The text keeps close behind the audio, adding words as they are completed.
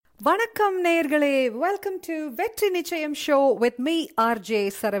வணக்கம் நேயர்களே, welcome to வெற்றி நிச்சயம் show with me RJ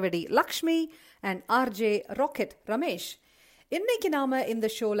சரவடி Lakshmi and RJ rocket Ramesh. இன்னைக்கு நாம இந்த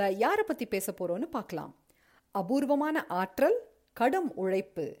ஷோல யாரை பத்தி பேச போறோம்னு பார்க்கலாம். அபூர்வமான ஆற்றல், கடும்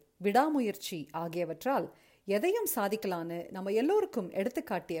உழைப்பு, விடாமுயற்சி ஆகியவற்றால் எதையும் சாதிக்கலான்னு நம்ம எல்லோருக்கும்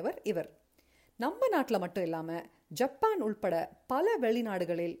எடுத்துக்காட்டியவர் இவர். நம்ம நாட்டில் மட்டும் இல்லாம ஜப்பான் உள்பட பல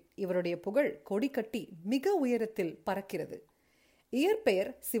வெளிநாடுகளில் இவருடைய புகழ் கொடிக்கட்டி மிக உயரத்தில் பறக்கிறது. இயற்பெயர்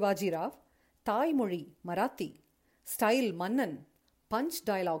சிவாஜி ராவ், தாய்மொழி மராத்தி, ஸ்டைல் மன்னன், பஞ்ச்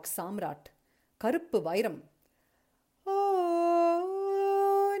டயலாக் சாம்ராட், கருப்பு வைரம். ஓ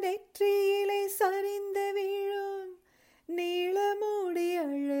நெற்றியிலே சரிந்து வீழும் நீளமூடி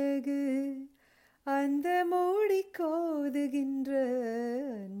அழகு, அந்த மூடி கோதுகின்ற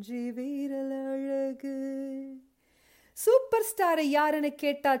அஞ்சு வீரல் அழகு. சூப்பர் ஸ்டாரை யாருன்னு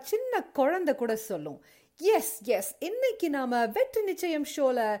கேட்டா சின்ன குழந்தை கூட சொல்லும். எஸ், இன்னைக்கு நாம வெற்றி நிச்சயம்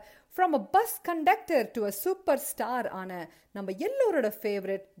ஷோல from a bus conductor to a super star ஆன நம்ம எல்லோரோட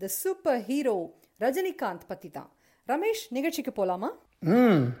ஃபேவரட் தி சூப்பர் ஹீரோ ரஜினிகாந்த் பத்தி தான். ரமேஷ், நிகழ்ச்சிக்கு போலாமா?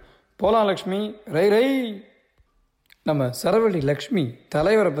 போலாம் லக்ஷ்மி. ரை நம்ம சரவடி லக்ஷ்மி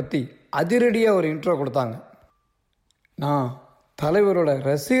தலைவரை பற்றி அதிரடியாக ஒரு இன்ட்ரோ கொடுத்தாங்க. நான் தலைவரோட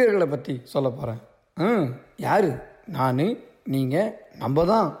ரசிகர்களை பற்றி சொல்ல போகிறேன். யார்? நான், நீங்கள், நம்ம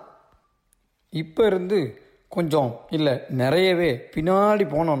தான். இப்போ இருந்து கொஞ்சம் இல்லை நிறையவே பின்னாடி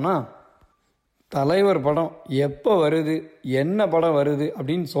போனோம்னா தலைவர் படம் எப்போ வருது, என்ன படம் வருது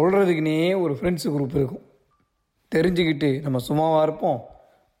அப்படின்னு சொல்கிறதுக்குனே ஒரு ஃப்ரெண்ட்ஸு குரூப் இருக்கும். தெரிஞ்சுக்கிட்டு நம்ம சும்மாவாக இருப்போம்.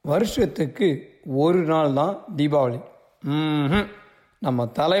 வருஷத்துக்கு ஒரு நாள் தான் தீபாவளி. நம்ம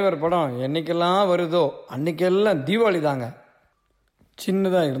தலைவர் படம் என்றைக்கெல்லாம் வருதோ அன்றைக்கெல்லாம் தீபாவளி தாங்க.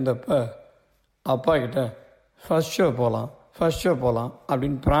 சின்னதாக இருந்தப்போ அப்பா கிட்ட ஃபஸ்ட் ஷோ போகலாம்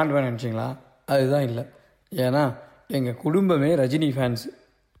அப்படின்னு பிராண்ட் வேணும் நினச்சிங்களா? அதுதான் இல்லை. ஏன்னா எங்கள் குடும்பமே ரஜினி ஃபேன்ஸு.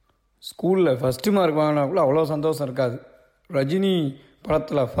 ஸ்கூலில் ஃபஸ்ட்டு மார்க் வாங்கினா கூட அவ்வளோ சந்தோஷம் இருக்காது. ரஜினி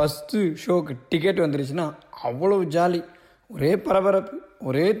படத்தில் ஃபஸ்ட்டு ஷோக்கு டிக்கெட் வந்துருச்சுன்னா அவ்வளோ ஜாலி, ஒரே பரபரப்பு,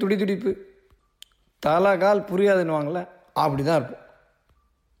 ஒரே துடிப்பு, தலை கால் புரியாதுன்னுவாங்களே, அப்படி தான் இருப்போம்.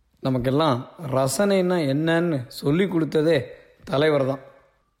 நமக்கெல்லாம் ரசனைன்னா என்னன்னு சொல்லி கொடுத்ததே தலைவர் தான்.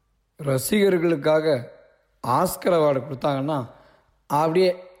 ரசிகர்களுக்காக ஆஸ்கர் அவார்டு கொடுத்தாங்கன்னா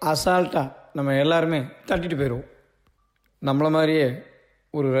அப்படியே அசால்ட்டாக நம்ம எல்லாருமே தட்டிட்டு போயிடுவோம். நம்மளை மாதிரியே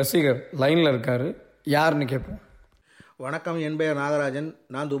ஒரு ரசிகர் லைனில் இருக்கார். யாருன்னு கேட்போம். வணக்கம், என் பெயர் நாகராஜன்.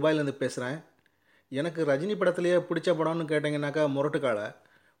 நான் துபாயிலேருந்து பேசுகிறேன். எனக்கு ரஜினி படத்துலேயே பிடிச்ச படம்னு கேட்டிங்கன்னாக்கா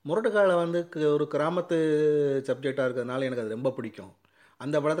முரட்டுக்காலை வந்து ஒரு கிராமத்து சப்ஜெக்டாக இருக்கிறதுனால எனக்கு அது ரொம்ப பிடிக்கும்.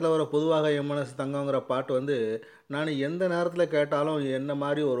 அந்த படத்தில் வர பொதுவாக என் மனசு தங்கங்கிற பாட்டு வந்து நான் எந்த நேரத்தில் கேட்டாலும் என்ன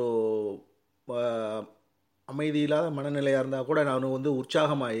மாதிரி ஒரு அமைதி இல்லாத மனநிலையாக இருந்தால் கூட நான் வந்து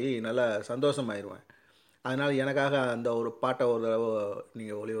உற்சாகமாகி நல்லா சந்தோஷமாயிடுவேன். அதனால் எனக்காக அந்த ஒரு பாட்டை ஒரு தடவை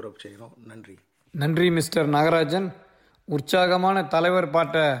நீங்கள் ஒளிபரப்பு செய்யணும். நன்றி மிஸ்டர் நாகராஜன். உற்சாகமான தலைவர்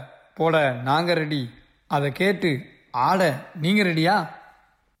பாட்டை போட நாங்கள் ரெடி. அதை கேட்டு ஆட நீங்கள் ரெடியா?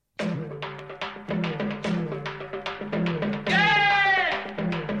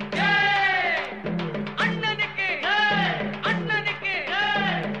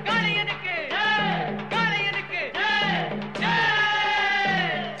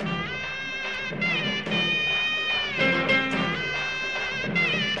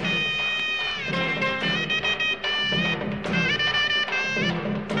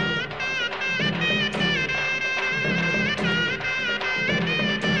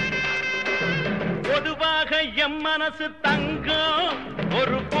 மனசு தங்கம்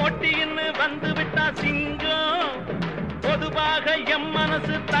ஒரு போட்டின்னு வந்து விட்டா சிங்கம். பொதுவாக எம்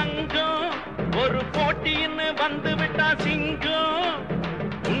மனசு தங்கம் ஒரு போட்டின்னு வந்து விட்டா சிங்கம்.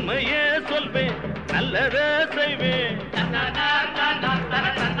 உண்மையே சொல்வேன், நல்லதே செய்வேன்.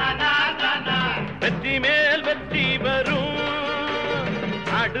 வெற்றி மேல் வெற்றி வரும்.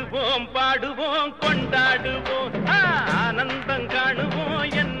 ஆடுவோம், பாடுவோம், கொண்டாடுவோம், ஆனந்தம் காணுவோம்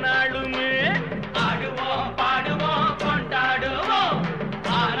என்னாலுமே.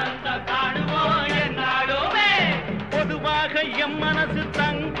 எம் மனசு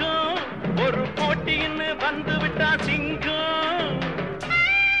தங்கம் ஒரு போட்டின்னு வந்து விட்டா சிங்கம்.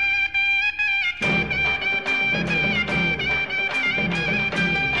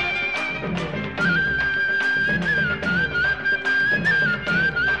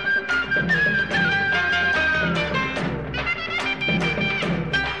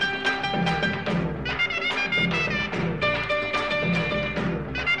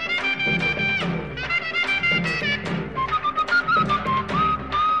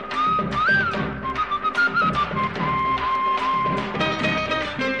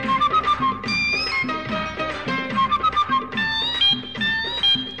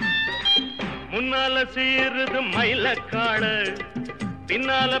 முன்னால சீருது மயிலக்காடு,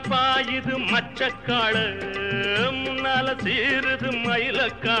 பின்னால பாயுது மச்சக்காடு. முன்னால சீருது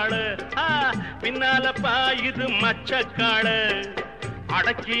மயிலக்காடு, பின்னால பாயுது மச்சக்காடு.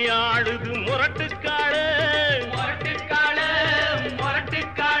 அடக்கி ஆடுது முரட்டுக்காடு, முரட்டுக்காடு,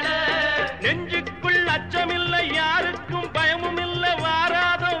 முரட்டுக்காடு. நெஞ்சுக்குள் அச்சமில்லை, யாருக்கும் பயமும் இல்லை,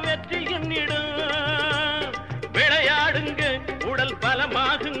 வாராத வெற்றி என்னிடும். விளையாடுங்க, உடல்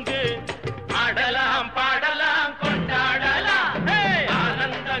பலமாகுங்க, ஆடலாம் பாடலாம் கொண்டாடலாம்,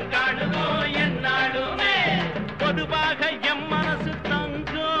 ஆனந்தம் காணுவோம் என்னாலுமே. பொதுவாக எம் மனசு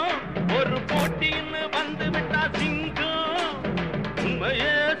தங்கும், ஒரு போட்டின்னு வந்து விட்டா சிங்கம்.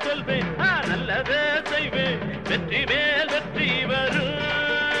 உண்மையே சொல்வேன், நல்லதே செய்வேன், வெற்றி மேல் வெற்றி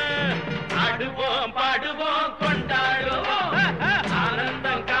வரும். ஆடுவோம் பாடுவோம் கொண்டாடுவோம்,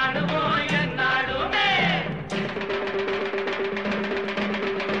 ஆனந்தம் காணுவோம் என்னாலுமே.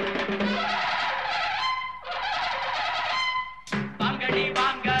 வாங்கடி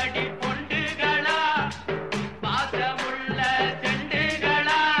வாங்கடி பொண்டுகளா, பாசமுள்ள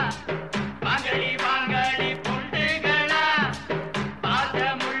செண்டுகளா. வாங்கடி வாங்கடி பொண்டுகளா,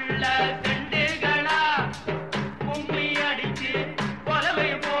 பாசமுள்ள செண்டுகளா. கும்மி அடிச்சு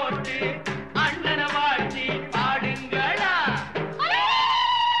கொலவை போட்டு அண்ணனை வாழ்த்தி பாடுங்களா.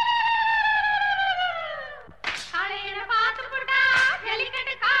 காளையன பாத்து புட்டா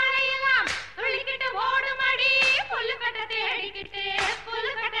ஜல்லிக்கட்டு காளையெல்லாம் துள்ளிக்கிட்டு ஓடுமடி. புல்லுக்கட்ட தேடிக்கிட்டு,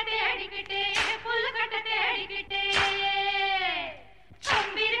 புல்லுக்கட்ட தேடிக்கிட்டு, புல்லுக்கட்ட தேடிக்கிட்டு.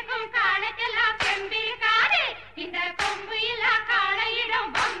 கொம்பிருக்கும் காளைக்கெல்லாம் செம்பிருக்காது, இந்த கொம்பு இல்லா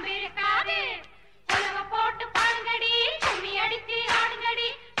காளையிடம் வம்பிருக்காது. புலவ போட்டு பாடுங்கடி, கும்மி அடிச்சு ஆடுங்கடி.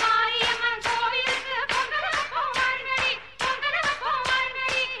 மாரியம்மன் கோவிலுக்கு பொங்கல் வைப்போம் வாருங்கடி, பொங்கல் வைப்போம்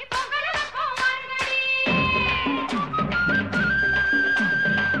வாருங்கடி, பொங்கல் வைப்போம் வாருங்கடி.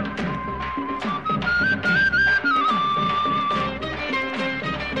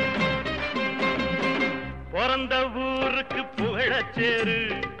 பிறந்த ஊருக்கு புகழச்சேரு,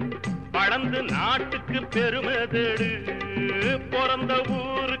 வளர்ந்து நாட்டுக்கு பெருமை தேடு. பிறந்த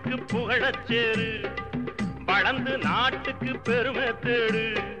ஊருக்கு புகழச்சேரு, வளர்ந்து நாட்டுக்கு பெருமை தேடு.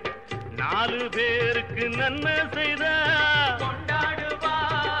 4 பேருக்கு நன்மை செய்தா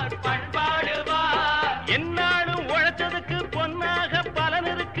கொண்டாடுவார் பண்பாடுவார். என்னாலும் உழைச்சதுக்கு பொன்னாக பலன்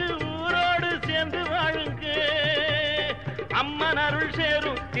இருக்கு, ஊரோடு சேர்ந்து வாழுங்க. அம்மன் அருள்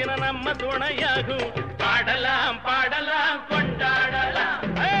சேரும் தின நம்ம துணையாகும். பாடலாம் பாடலாம் கொண்டாடலாம்,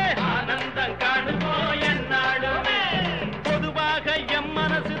 ஆனந்தம் காணுவோம் என்னாலுமே. பொதுவாக எம்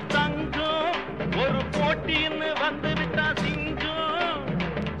மனசு தங்கும், ஒரு போட்டின்னு வந்து விட்டா சிங்கம்.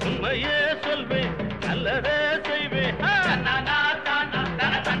 உண்மையே சொல்வேன், நல்லதே செய்வேன், தன்னானா தானா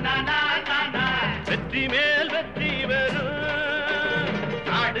தன தன்னானா தானா. வெற்றி மேல் வெற்றி வரும்.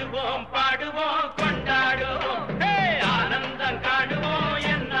 ஆடுவோம் பாடுவோம் கொண்டாடுவோம், ஆனந்தம் காணுவோம்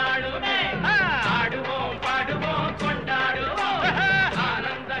என்னாலுமே. ஆடுவோம் பாடுவோம் கொண்டாடுவோம்,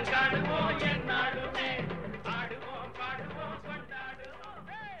 ஆனந்தம் காணுவோம் என்னாலுமே. ஆடுவோம் பாடுவோம் கொண்டாடுவோம்,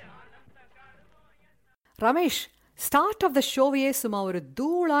 ஆனந்தம் காணுவோம். ரமேஷ், ஸ்டார்ட் ஆஃப் த ஷோவையே சும்மா ஒரு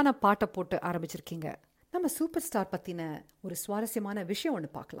தூளான பாட்டை போட்டு ஆரம்பிச்சிருக்கீங்க. நம்ம சூப்பர் ஸ்டார் பத்தின ஒரு சுவாரஸ்யமான விஷயம்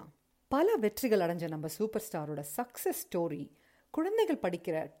ஒன்று பார்க்கலாம். பல வெற்றிகள் அடைஞ்ச நம்ம சூப்பர் ஸ்டாரோட சக்சஸ் ஸ்டோரி குழந்தைகள்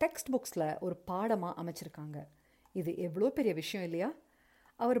படிக்கிற டெக்ஸ்ட் புக்ஸில் ஒரு பாடமாக அமைச்சிருக்காங்க. இது எவ்வளோ பெரிய விஷயம் இல்லையா?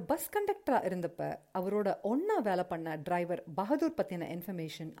 அவர் பஸ் கண்டக்டராக இருந்தப்ப அவரோட ஒன்றா வேலை பண்ண டிரைவர் பகதூர் பற்றின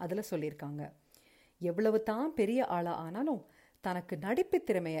இன்ஃபர்மேஷன் அதில் சொல்லியிருக்காங்க. எவ்வளவு தான் பெரிய ஆளாக ஆனாலும் தனக்கு நடிப்பு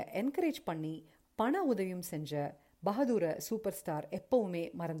திறமையை என்கரேஜ் பண்ணி பண உதவியும் செஞ்ச பகதூரை சூப்பர் ஸ்டார் எப்பவுமே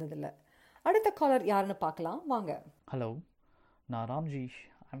மறந்ததில்லை. அடுத்த காலர் யாருன்னு பார்க்கலாம் வாங்க. ஹலோ, நான் Ramji.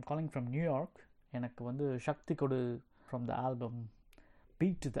 I'm calling from New York. எனக்கு வந்து Sakthi Kodu from the album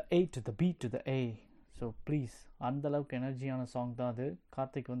beat to the A to the beat to the A. So please, அந்தளவுக்கு எனர்ஜியான சாங் தான் அது.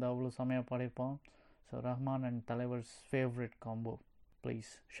 கார்த்திக் வந்து அவ்வளோ செமையாக பாடியிருப்பான். ஸோ ரஹ்மான் அண்ட் தலைவர்ஸ் favourite combo.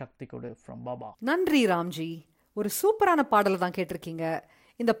 Please, Sakthi Kodu from Baba. நன்றி ராம்ஜி. ஒரு சூப்பரான பாடலை தான் கேட்டிருக்கீங்க.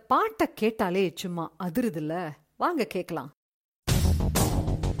 இந்த பாட்டை கேட்டாலே சும்மா அதிருதில்ல. வாங்க கேட்கலாம்.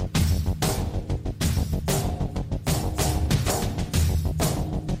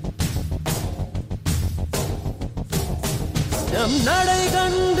 நம் நடை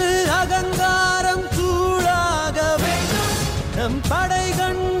கண்டு அகங்காரம் தூளாக வேண்டும், நம் படை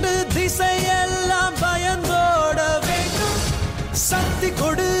கண்டு திசையெல்லாம் பயந்தோட வேண்டும். சக்தி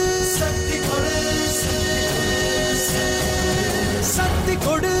கொடு, சக்தி கொடு, சக்தி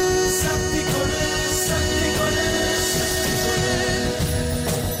கொடு, சக்தி கொடு, சக்தி கொடு,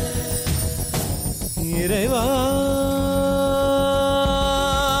 இறைவா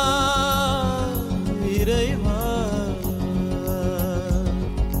இறைவா.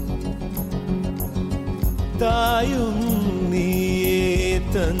 தாயும் நீயே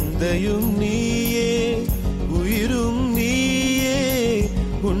தந்தையும் நீயே உயிரும் நீயே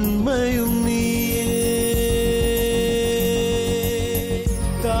உண்மையும் நீயே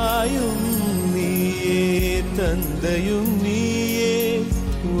தாயும் நீயே தந்தையும் நீயே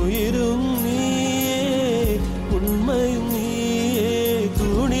உயிரும் நீயே உண்மையும் நீயே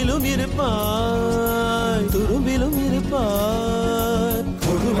தூணிலும் இருப்பாய் துரும்பிலும் இருப்பாய்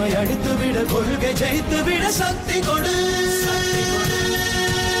கொடுமை அடித்துவிட கொள்கை ஜெயித்துவிட சக்தி கொடு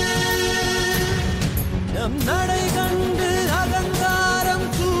நம் நடை கண்டு அகங்காரம்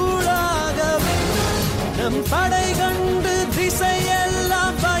சூடாக வேண்டும் நம் படை கண்டு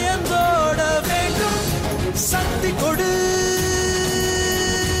திசையெல்லாம் பயந்தோட வேண்டும் சக்தி கொடு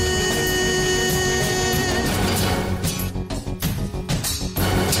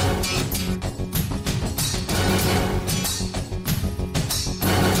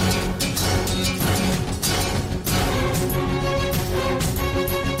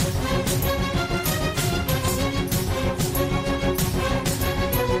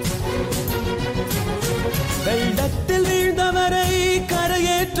வெள்ளத்தில் வீழ்ந்தவரை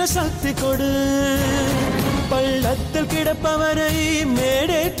கரையேற்ற சக்தி கொடு பள்ளத்தில் கிடப்பவரை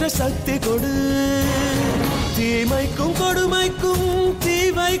மேடேற்ற சக்தி கொடு தீமைக்கும் கொடுமைக்கும் தீ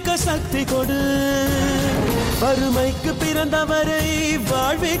வைக்க சக்தி கொடு வறுமைக்கு பிறந்தவரை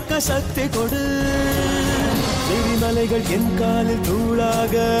வாழ்விக்க சக்தி கொடு எரிமலைகள் என் காலில்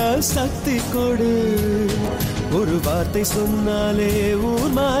தூளாக சக்தி கொடு ஒரு வார்த்தை சொன்னாலே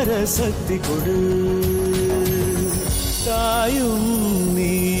ஊர் மாற சக்தி கொடு தாயும்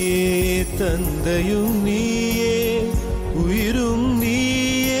நீயே தந்தையும் நீயே உயிரும்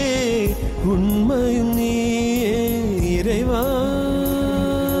நீயே உண்மையும் நீயே இறைவா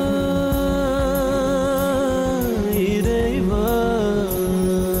இறைவா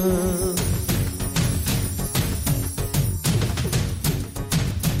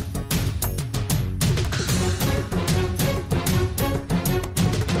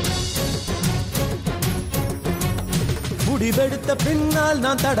முடிவெடுத்த பின்னால்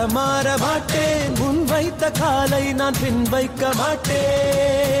நான் தடமாற மாட்டேன் முன் வைத்த காலை நான் பின் வைக்க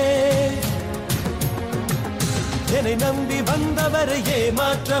மாட்டேன் என்னை நம்பி வந்தவரை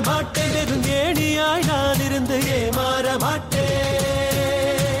ஏமாற்ற மாட்டேன் வெறும் ஏணியாய் நான் இருந்து ஏமாற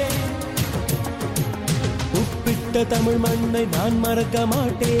மாட்டேன் உப்பிட்ட தமிழ் மண்ணை நான் மறக்க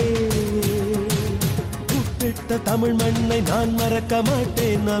மாட்டேன் உப்பிட்ட தமிழ் மண்ணை நான் மறக்க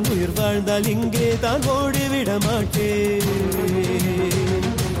மாட்டேன் நான் உயிர் வாழ்ந்தால் இங்கே தான் ஓடிவிட மாட்டேன்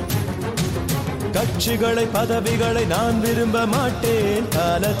கட்சிகளை பதவிகளை நான் விரும்ப மாட்டேன்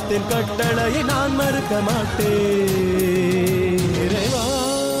காலத்தின் கட்டளையை நான் மறுக்க மாட்டேன் இறைவா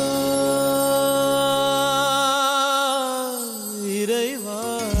இறைவா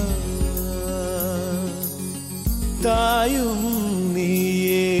தாயும்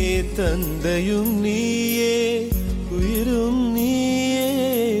நீயே தந்தையும் நீயே உயிரும் நீயே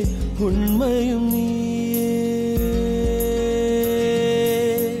உண்மையும் நீயே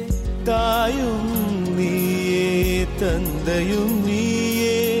தாயும் நீயே தந்தையும்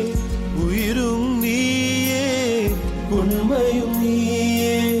நீயே உயிரும் நீயே உண்மையும்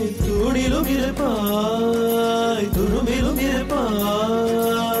நீயே தூணிலும் இருப்பாய் துரும்பிலும்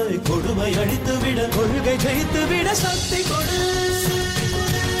இருப்பாய் கொடுமை அழித்துவிட கொள்கை ஜெயித்துவிட சக்தி கொடு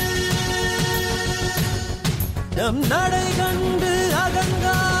நம் நடை கண்டு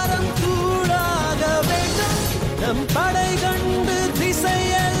அகங்காரம் சூடாக வேண்டும் நம் படை கண்டு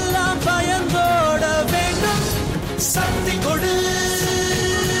திசையெல்லாம் பயந்தோட வேண்டும் சக்தி கொடு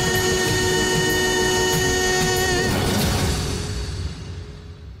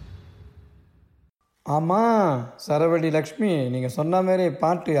ஆமாம் சரவடி லக்ஷ்மி, நீங்கள் சொன்ன மாதிரி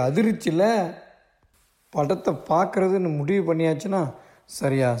பாட்டு அதிர்ச்சியில் படத்தை பார்க்குறதுன்னு முடிவு பண்ணியாச்சுன்னா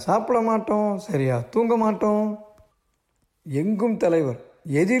சரியாக சாப்பிட மாட்டோம், சரியாக தூங்க மாட்டோம். எங்கும் தலைவர்,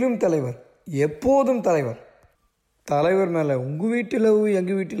 எதிலும் தலைவர், எப்போதும் தலைவர். தலைவர் மேலே உங்கள் வீட்டு லவ்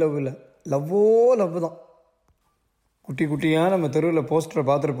எங்கள் வீட்டு லவ் இல்லை, லவ்வோ லவ் தான். குட்டி குட்டியாக நம்ம தெருவில் போஸ்டரை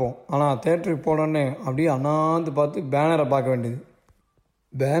பார்த்துருப்போம். ஆனால் தேட்டருக்கு போனோன்னே அப்படியே அண்ணாந்து பார்த்து பேனரை பார்க்க வேண்டியது.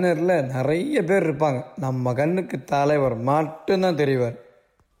 பேனரில் நிறைய பேர் இருப்பாங்க, நம்ம கண்ணுக்கு தலைவர் மட்டும்தான் தெரிவார்.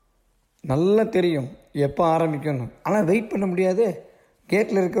 நல்லா தெரியும் எப்போ ஆரம்பிக்கணும், ஆனால் வெயிட் பண்ண முடியாது.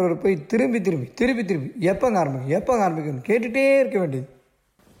 கேட்டில் இருக்கிறவர் போய் திரும்பி திரும்பி திருப்பி திரும்பி எப்போங்க ஆரம்பிக்கணும் கேட்டுகிட்டே இருக்க வேண்டியது.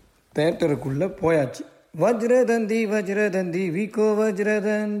 தேட்டருக்குள்ளே போயாச்சு. வஜ்ரதந்தி வஜ்ரதந்தி வீக்கோ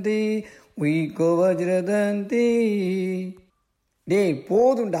வஜ்ரதந்தி வீக்கோ வஜ்ரதந்தி. டேய்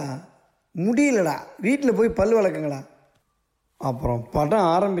போதும்டா, முடியலடா, வீட்டில் போய் பல் வளர்க்குங்களா. அப்புறம் படம்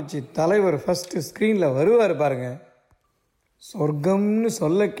ஆரம்பித்து தலைவர் ஃபஸ்ட்டு ஸ்க்ரீனில் வருவார் பாருங்க. சொர்க்கம்னு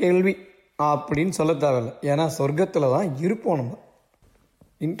சொல்ல கேள்வி, அப்படின்னு சொல்ல தேவையில்லை, ஏன்னா சொர்க்கத்தில் தான் இருப்போம். நம்ம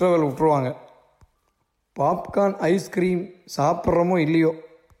இன்டர்வல் விட்டுருவாங்க. பாப்கார்ன் ஐஸ்கிரீம் சாப்பிட்றோமோ இல்லையோ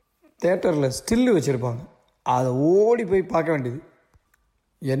தேட்டரில் ஸ்டில்லு வச்சுருப்பாங்க. அதை ஓடி போய் பார்க்க வேண்டியது.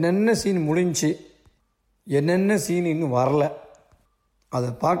 என்னென்ன சீன் முடிஞ்சு என்னென்ன சீன் இன்னும் வரல, அதை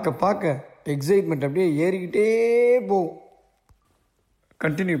பார்க்க பார்க்க எக்ஸைட்மெண்ட் அப்படியே ஏறிக்கிட்டே போகும்.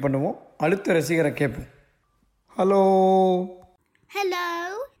 கண்டினியூ பண்ணுவோம். அடுத்த ரசிகரை கேட்போம். ஹலோ. Hello,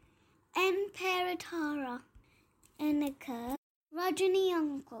 I'm Paratara. எனக்கு ரஜினி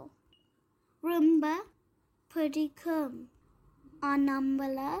uncle ரொம்ப பிடிக்கும்.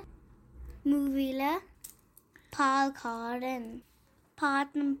 நம்மள மூவில பால்காரன்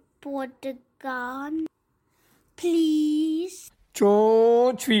பாட்டு போட்டுக்கான் please. So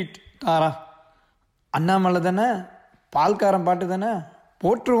sweet Tara. Annamalai தானே, பால்காரன் பாட்டு தானே,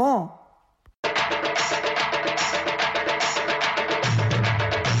 போட்டுருவோம்.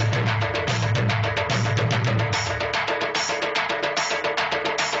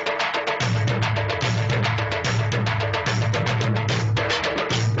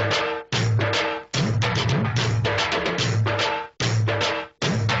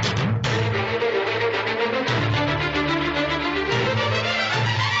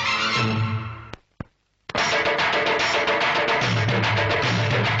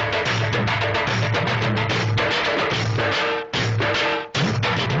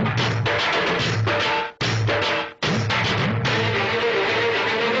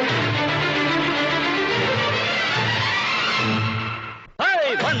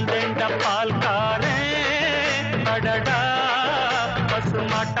 வந்தேண்ட பால்காரன் அடடா,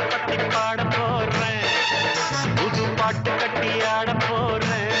 பசுமாட்டை பத்தி பாட போறேன், புது பாட்டு கட்டி ஆட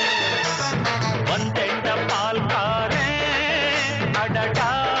போறேன். வந்தேண்ட பால்காரன் அடடா,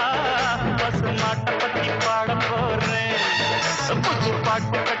 பசுமாட்டை பத்தி பாட போறேன், புது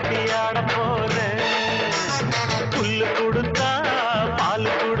பாட்டு கட்டி ஆட போறேன். புல்லு கொடுத்தா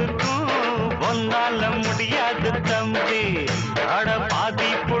பால் கொடுக்கும், ஒன்னால முடியாது தம்பி, அட பாதி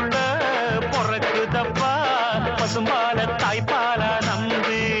புள்ள பொறக்குதப்பா, பசும்பால தாய்ப்பால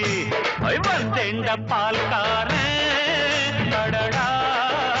நம்பி. வந்தேண்ட பால்காரன் அடடா,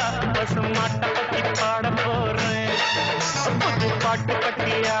 பசுமாட்டை பத்தி பாட போறேன், புது பாட்டு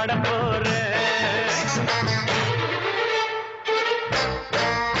கட்டி ஆட போறேன்.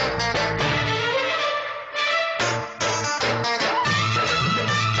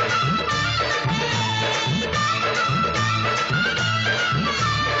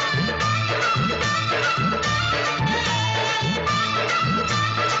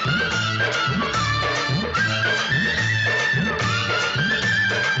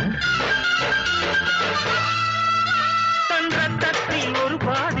 ஒரு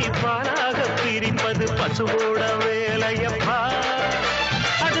பாதி பாலாக பிரிப்பது பசுவோட வேலையப்பா,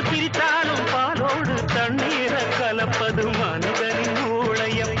 அது பிரித்தாலும் பாலோடு தண்ணீரை கலப்பது மனிதனின்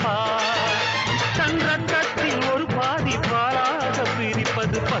மூளையப்பா. தன் ரத்தத்தில் ஒரு பாதி பாலாக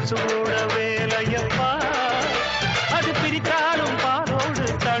பிரிப்பது பசுவோட வேலையப்பா, அது பிரித்தாலும் பாலோடு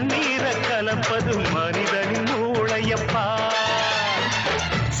தண்ணீரை கலப்பது மனிதனின் மூளையப்பா.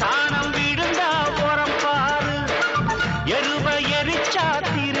 சாணம் விழுந்தா உரம் பாரு, எருவ எரிச்சா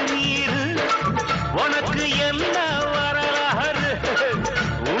திருநீரு, உனக்கு என்ன வரலாறு,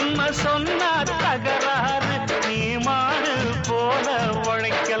 உண்மை சொன்னா தகராறு. நீ மாடு போல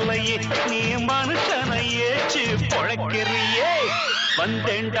உழைக்கலையே, நீ மனுஷனை ஏச்சு பொழைக்கிறியே.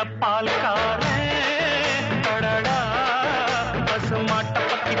 வந்தேண்ட பால்காரன் அடடா, பசுமாட்டை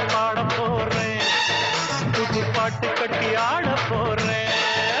பத்தி பாட போறேன், புது பாட்டு கட்டி ஆட போறேன்.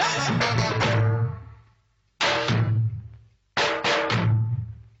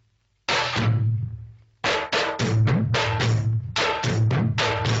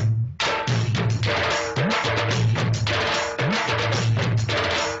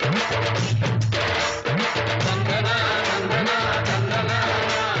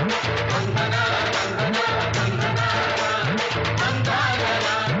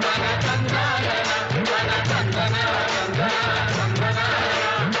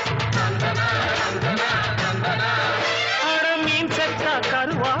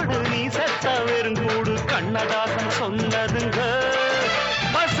 கருவாடு நீ செத்த வெறுங்கூடு கண்ணதாசன் சொன்னதுங்க.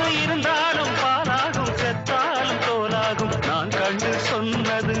 பசு இருந்தாலும் பாலாகும், செத்தாலும் தோலாகும், நான் கண்டு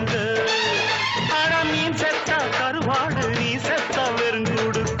சொன்னதுங்க. அட மீன் செத்த கருவாடு நீ செத்த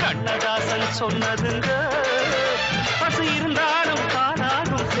வெறுங்கூடு கண்ணதாசன் சொன்னதுங்க. பசு இருந்தாலும்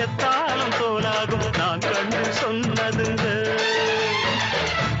பாலாகும், செத்தாலும் தோலாகும், நான் கண்டு சொன்னதுங்க.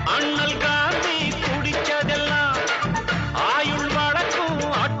 அண்ணல் காந்தி குடிச்சதெல்லாம் ஆயுள் வழக்கும்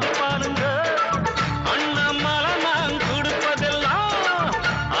ஆட்டுப்பாலுங்க. அண்ணாமலை நான் கொடுப்பதெல்லாம்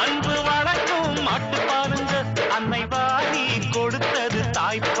அன்பு வழக்கு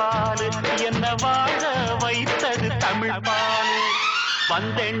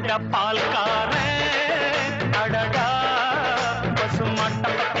வந்தேண்ட பால்காரன் அடடா பசுமாட்ட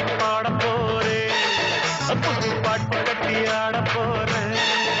பத்தி பாட போறேன், புது பாட்டு கட்டி ஆட போறேன்.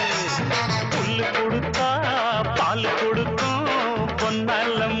 புல்லு கொடுத்தா பால் கொடுக்கும்,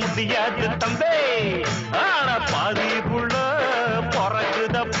 பொன்னால முடியாது தம்பே. ஆனா பாதி புள்ள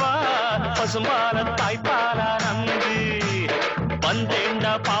பிறகுதப்பா பசுமான தாய்ப்பாலா நம்பி. வந்தேண்ட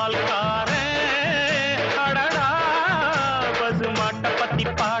பால்காரன் அடடா பசுமாட்ட பத்தி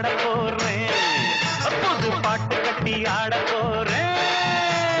பாட போறேன், புது பாட்டு கட்டி ஆட போறேன்.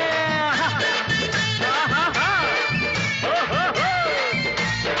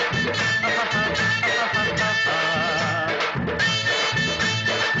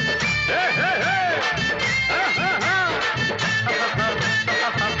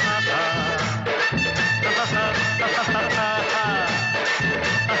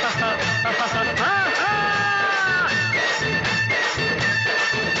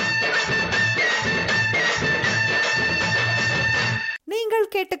 நீங்கள்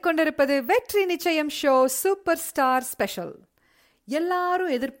கேட்டுக்கொண்டிருப்பது வெற்றி நிச்சயம் ஷோ சூப்பர் ஸ்டார் ஸ்பெஷல்.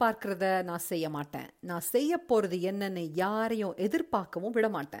 எல்லாரும் எதிர்பார்க்கிறத நான் செய்ய மாட்டேன், நான் செய்ய போறது என்னன்னு யாரையும் எதிர்பார்க்கவும் விட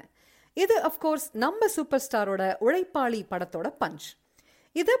மாட்டேன். இது அஃப்கோர்ஸ் நம்ம சூப்பர் ஸ்டாரோட உழைப்பாளி படத்தோட பஞ்ச்.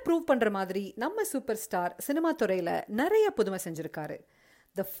 இதை ப்ரூவ் பண்ற மாதிரி நம்ம சூப்பர் ஸ்டார் சினிமா துறையில நிறைய புதுமை செஞ்சிருக்காரு.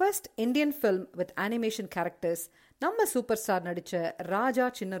 The first Indian film with animation characters நம்ம சூப்பர் ஸ்டார் நடிச்ச ராஜா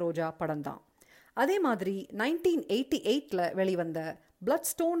சின்ன ரோஜா படம் தான். அதே மாதிரி 1988 வெளிவந்த பிளட்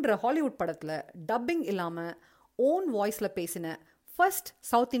ஸ்டோன்ற ஹாலிவுட் படத்தில் டப்பிங் இல்லாமல் ஓன் வாய்ஸில் பேசின ஃபர்ஸ்ட்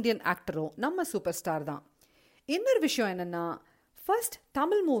சவுத் இண்டியன் ஆக்டரும் நம்ம சூப்பர் ஸ்டார் தான். இன்னொரு விஷயம் என்னென்னா, ஃபர்ஸ்ட்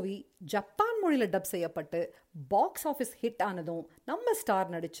தமிழ் மூவி ஜப்பான் மொழியில் டப் செய்யப்பட்டு பாக்ஸ் ஆஃபீஸ் ஹிட் ஆனதும் நம்ம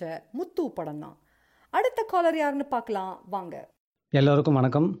ஸ்டார் நடித்த முத்து படம் தான். அடுத்த காலர் யாருன்னு பார்க்கலாம் வாங்க. எல்லோருக்கும்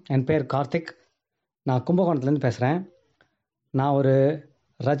வணக்கம். என் பேர் கார்த்திக். நான் கும்பகோணத்துலேருந்து பேசுகிறேன். நான் ஒரு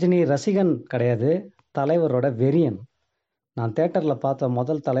ரஜினி ரசிகன் கிடையாது, தலைவரோட வெறியன். நான் தேட்டரில் பார்த்த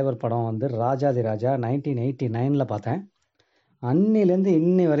முதல் தலைவர் படம் வந்து ராஜாதி ராஜா 1989 பார்த்தேன். அன்னிலேருந்து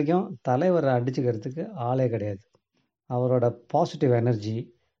இன்னி வரைக்கும் தலைவரை அடிச்சுக்கிறதுக்கு ஆளே கிடையாது. அவரோட பாசிட்டிவ் எனர்ஜி,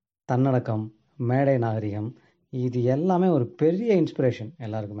 தன்னடக்கம், மேடை நாகரிகம், இது எல்லாமே ஒரு பெரிய இன்ஸ்பிரேஷன்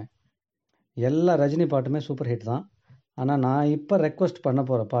எல்லாருக்குமே. எல்லா ரஜினி பாட்டுமே சூப்பர் ஹிட் தான். ஆனால் நான் இப்போ ரெக்வஸ்ட் பண்ண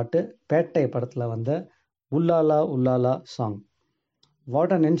போகிற பாட்டு பேட்டை படத்தில் வந்த உல்லாலா உல்லாலா song.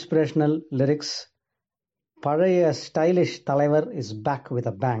 What an inspirational lyrics. பழைய ஸ்டைலிஷ் தலைவர் is back with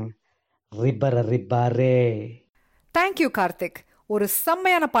a bang. ரிப்பர ரிப்பரே. Thank you Karthik. ஒரு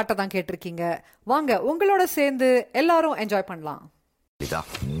செம்மையான பாட்டை தான் கேட்டிருக்கீங்க. வாங்க உங்களோட சேர்ந்து எல்லாரும் என்ஜாய் பண்ணலாம்.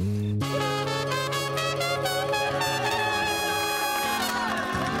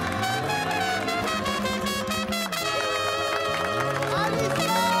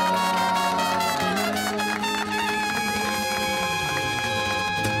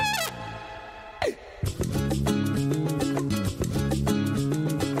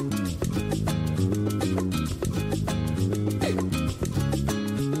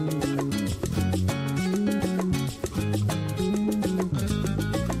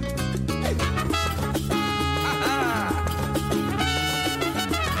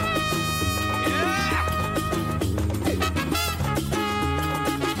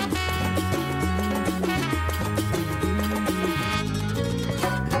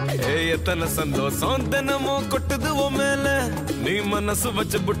 எத்தனை சந்தோஷம் தினமும் கொட்டுது உன் மேல, நீ மனசு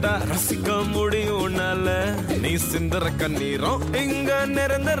வச்சு புட்டா ரசிக்க முடியும் உன்னால. நீ சிந்தர கண்ணீரும் இங்க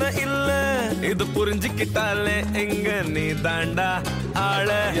நிரந்தர இல்ல, இது புரிஞ்சுக்கிட்டாலே எங்க நீ தாண்டா ஆள.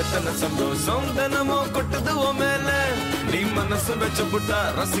 எத்தனை சந்தோஷம் தினமும் கொட்டுது உன் மேல, நீ மனசு வச்சு புட்டா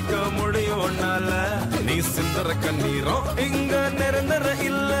ரசிக்க முடியும் உன்னால. நீ சிந்தர கண்ணீரும் இங்க நிரந்தர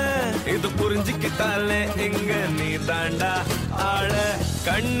இல்ல, இது புரிஞ்சுக்கிட்டாலே எங்க நீ தாண்டா ஆள.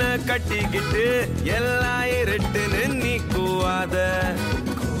 கண்ண கட்டிக்கிட்டு எல்லாம் இருட்டுன்னு நீ கூவாத,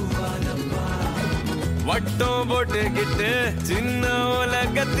 வட்டம் போட்டுக்கிட்டு சின்ன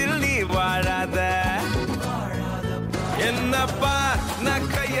உலகத்தில் நீ வாழாத. என்னப்பா நான்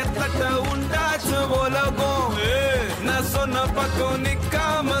கைய தட்ட உண்டாச்சு உலகம், நான் சொன்ன பக்கம்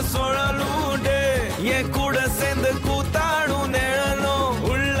நிக்காம சுழலூண்டு. என் கூட சேர்ந்து கூத்தாடும் நிழலும்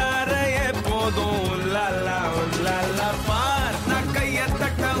உள்ளார எப்போதும் உள்ளாலா உள்ளாலா. பார் நான் கைய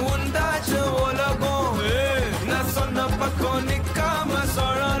தட்ட உண்டாச்சு உலகம், நான் சொன்ன பக்கம் நிக்காம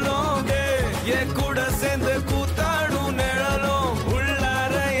சுழலும். என் கூட சேர்ந்து கூத்தாடும் நிழலும்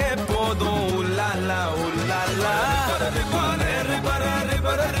உள்ளார எப்போதும் உள்ளாலா உள்ளாலா. ரிப்பரே ரிப்பரே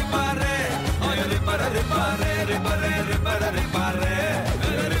ரிப்பரே ரிப்பரே ரிப்பரே ரிப்பரே ரிப்பரே ரிப்பரே ரிப்பரே.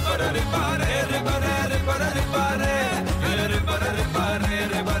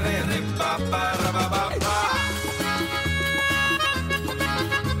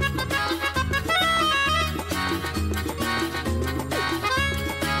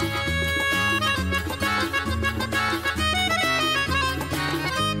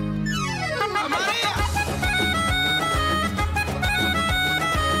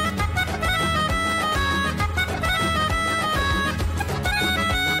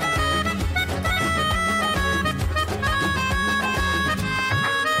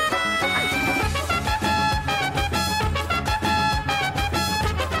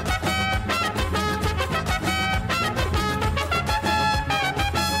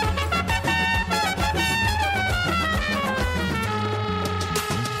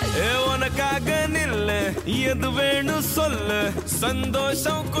 எது வேணும் சொல்லு,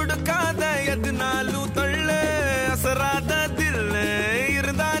 சந்தோஷம் கொடுக்காத எதுனாலும் தள்ளு, அசராத தில்லு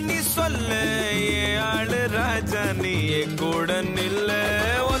இருந்தா நீ சொல்லு, ஏ ஆளு ராஜா நீ கூட நில்ல,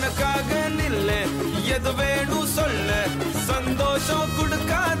 உனக்காக நில்ல. எது வேணும் சொல்லு, சந்தோஷம்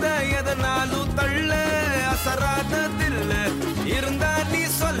கொடுக்காத எதனாலும் தள்ளு, அசராத தில்லு இருந்தா நீ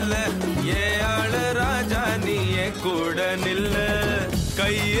சொல்லு, ஏ ஆளு ராஜா நீ கூட நில்ல.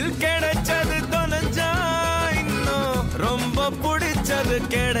 கையில் கிடைச்சது தொலைஞ்சா இன்னும் ரொம்ப பிடிச்சது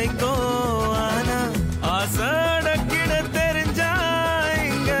கிடைக்கும், ஆனா ஆசடக்கிட தெரிஞ்சா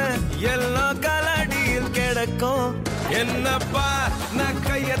இங்க எல்லாம் கலடியில் கிடைக்கும். என்னப்பா நான்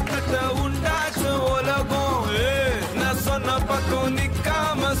கையத்தட்ட உண்டாச்சு உலகம், நான் சொன்ன பக்கம்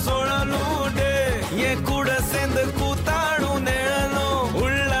நிக்காம சுழலும், என் கூட சேர்ந்து கூத்தாடும் நிழலும்,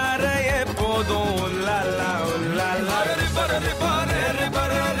 உள்ளார எப்போதும் உள்ளாலா உள்ளாலா.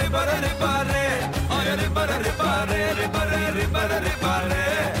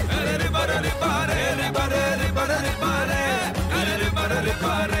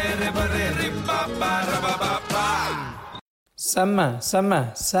 செம்ம செம்ம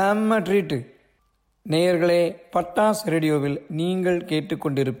செம்ம ட்ரீட்டு. நேயர்களே, பட்டாஸ் ரேடியோவில் நீங்கள்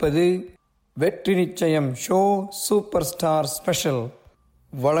கேட்டுக்கொண்டிருப்பது வெற்றி நிச்சயம் ஷோ சூப்பர் ஸ்டார் ஸ்பெஷல்.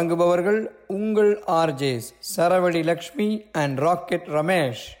 வழங்குபவர்கள் உங்கள் RJs Saravedi Lakshmi and rocket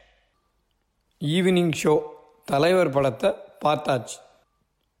Ramesh. Evening show தலைவர் படத்தை பார்த்தாச்சு,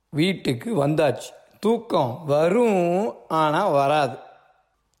 வீட்டுக்கு வந்தாச்சு. தூக்கம் வரும் ஆனால் வராது.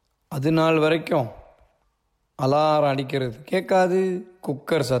 அது நாள் வரைக்கும் அலாரம் அடிக்கிறது கேட்காது,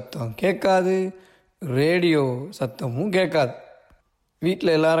 குக்கர் சத்தம் கேட்காது, ரேடியோ சத்தமும் கேட்காது,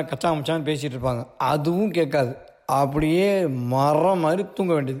 வீட்டில் எல்லாரும் கச்சாமச்சான்னு பேசிகிட்டு இருப்பாங்க, அதுவும் கேட்காது. அப்படியே மரம் மாதிரி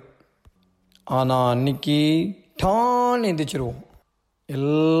தூங்க வேண்டியது. ஆனால் அன்னைக்கு டான் எந்திரிச்சிருவோம்.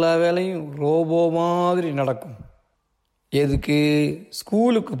 எல்லா வேலையும் ரோபோ மாதிரி நடக்கும். எதுக்கு?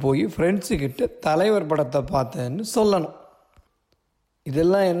 ஸ்கூலுக்கு போய் ஃப்ரெண்ட்ஸுக்கிட்ட தலைவர் படத்தை பார்த்தேன்னு சொல்லணும்.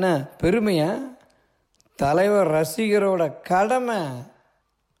 இதெல்லாம் என்ன பெருமையா? தலைவர் ரசிகரோட கடமை.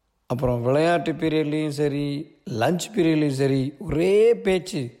 அப்புறம் விளையாட்டு பீரியட்லேயும் சரி, லஞ்ச் பீரியட்லேயும் சரி, ஒரே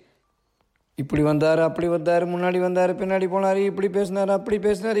பேச்சு. இப்படி வந்தார், அப்படி வந்தார், முன்னாடி வந்தார், பின்னாடி போனார், இப்படி பேசினார், அப்படி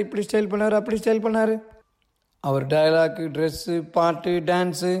பேசினார், இப்படி ஸ்டைல் பண்ணார், அப்படி ஸ்டைல் பண்ணார். அவர் டயலாக்கு, ட்ரெஸ்ஸு, பாட்டு,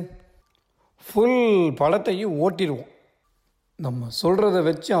 டான்ஸு, ஃபுல் படத்தையும் ஓட்டிடுவோம். நம்ம சொல்கிறத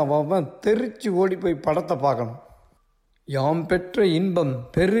வச்சு அவன் தெரிச்சு ஓடி போய் படத்தை பார்க்கணும். யாம் பெற்ற இன்பம்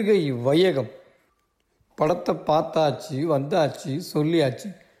பெருகை வையகம். படத்தை பார்த்தாச்சு, வந்தாச்சு, சொல்லியாச்சு.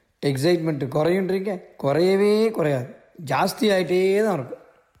 எக்ஸைட்மெண்ட்டு குறையுன்றீங்க? குறையவே குறையாது, ஜாஸ்தி ஆகிட்டே தான் இருக்கும்.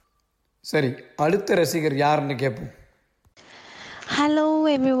 சரி, அடுத்த ரசிகர் யாருன்னு கேட்போம். ஹலோ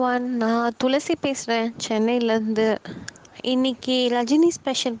எவ்ரிவான், நான் துளசி பேசுகிறேன் சென்னையிலேருந்து. இன்றைக்கி ரஜினி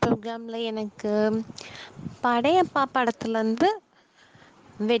ஸ்பெஷல் ப்ரோக்ராமில் எனக்கு படையப்பா படத்துலேருந்து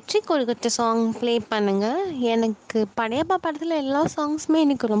வெற்றி கொள்கட்ட சாங் ப்ளே பண்ணுங்கள். எனக்கு படையப்பா படத்தில் எல்லா சாங்ஸுமே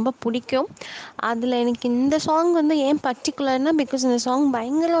எனக்கு ரொம்ப பிடிக்கும். அதில் எனக்கு இந்த சாங் வந்து ஏன் பர்டிகுலர்னால், பிகாஸ் இந்த சாங்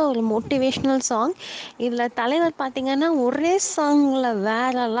பயங்கர ஒரு மோட்டிவேஷ்னல் சாங். இதில் தலைவர் பார்த்திங்கன்னா ஒரே சாங்கில்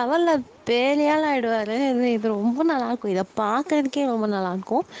வேறு லெவலில் பேரியால் ஆகிடுவார். இது ரொம்ப நல்லாயிருக்கும். இதை பார்க்குறதுக்கே ரொம்ப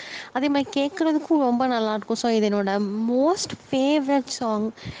நல்லாயிருக்கும், அதே மாதிரி கேட்குறதுக்கும் ரொம்ப நல்லாயிருக்கும். ஸோ இது என்னோட மோஸ்ட் ஃபேவரட் சாங்.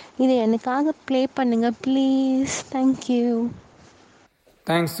 இதை எனக்காக ப்ளே பண்ணுங்கள் ப்ளீஸ். தேங்க்யூ.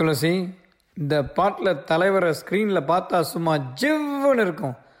 தேங்க்ஸ் துளசி. இந்த பாட்டில் தலைவரை ஸ்க்ரீனில் பார்த்தா சும்மா ஜிவ்வுன்னு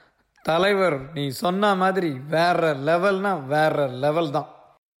இருக்கும். தலைவர் நீ சொன்ன மாதிரி வேற லெவல்னா வேற லெவல் தான்.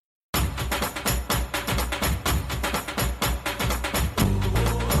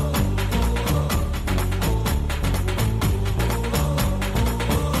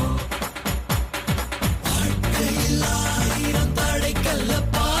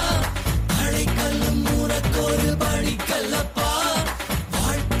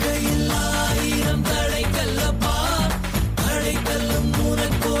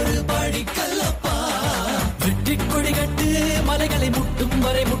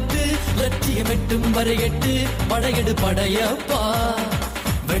 வரையட்டு படையெடு படையப்பா,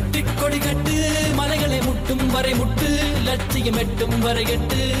 வெட்டி கொடி கட்டு மலைகளை முட்டும் வரை முட்டு, லட்சியம் எட்டும்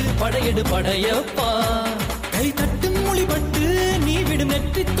வரையட்டு படையெடு படையப்பா. கை தட்டும் மொழிபட்டு நீ விடும்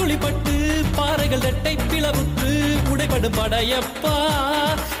நெற்றி துளிப்பட்டு, பாறைகள் ரெட்டை பிளவுற்று உடைபடும் படையப்பா.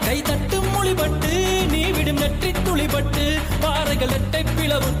 கை தட்டும் மொழிபட்டு நீ விடும் நெற்றி துளிப்பட்டு, பாறைகள் ரெட்டை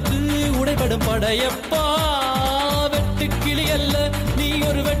பிளவுற்று உடைபடும் படையப்பா. வெட்டு கிளி அல்ல நீ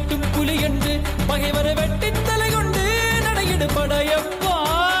ஒரு வெட்டும் புலி என்று, பகைவரை வெட்டி தலை கொண்டு நடையிடு படையப்பா.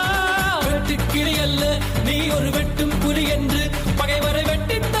 வெட்டு கிளி அல்ல நீ ஒரு வெட்டும் புலி என்று, பகைவரை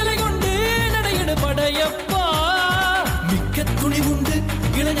வெட்டி தலை கொண்டு நடையிடு படையப்பா. மிக்க துணி உண்டு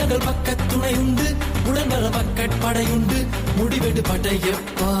இளைஞர்கள் பக்க துணை உண்டு, உடனர மக்கட்படையுண்டு முடிவெடு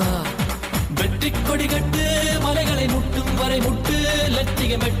படையப்பா. வெற்றி கொடி கட்டு மலைகளை முட்டும் வரை முட்டு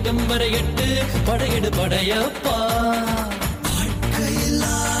லட்சியம் எட்டும் வரை எட்டு படையெடு படையப்பா. வாழ்க்கையில்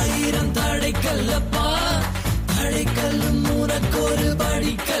 1000 தடைக்கல்லப்பா, தடைக்கல்லும் உனக்கொரு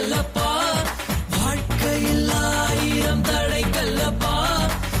படிக்கல்லப்பா. வாழ்க்கையில் 1000 தடைக்கல்லப்பா,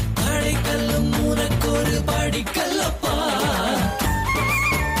 தடைக்கல்லும் உனக்கொரு படிக்கல்லப்பா.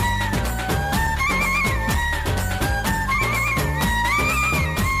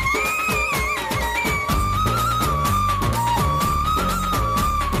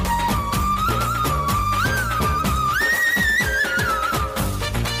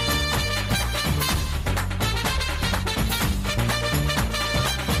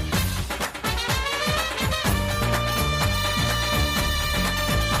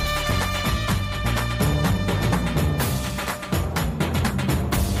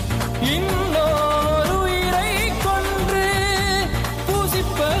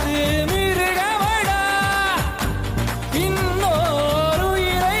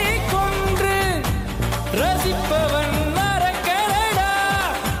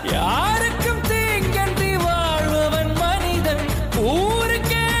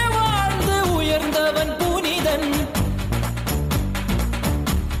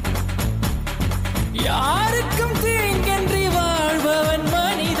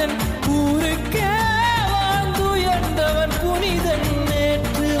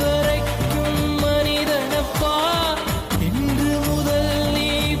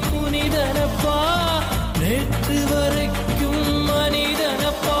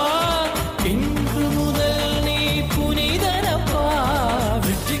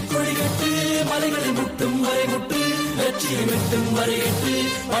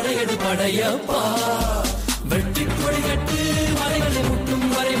 படையெடு படையப்பா. வெற்றி கொடி கட்டு மலைகளை முட்டும்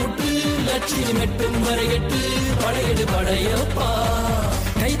வரை முட்டு லட்சியம் எட்டும் வரை எட்டு படையெடு படையப்பா.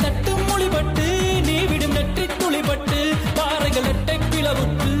 கை தட்டும் மொழிபட்டு நீ விடும் நெற்றி துளிபட்டு பாறைகள் எட்டை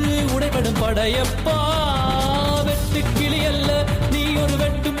கிளவுட்டு உடைபடும் படையப்பா. வெட்டு கிளி அல்ல நீ ஒரு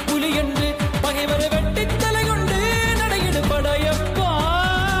வெட்டும் புலி என்று பகைவரை வெட்டி தலை கொண்டு நடையிடு படையப்பா.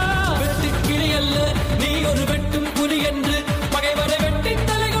 வெட்டு கிளி அல்ல நீ ஒரு வெட்டும் புலி என்று பகைவரை வெட்டி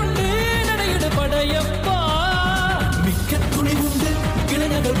தலை கொண்டு நடையிடு படையப்பா. மிக்க துணி உண்டு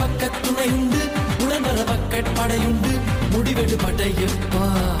இளைஞர்கள் பக்க துணை உண்டு உடனர பக்கட் படையுண்டு முடிவெடு படையப்பா.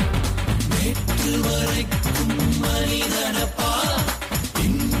 நேற்று வரைக்கும் மனிதனப்பா,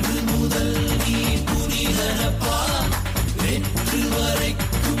 இன்று முதல் நீ புனிதனப்பா. நேற்று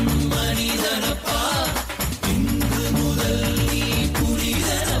வரைக்கும் மனிதனப்பா, இன்று முதல் நீ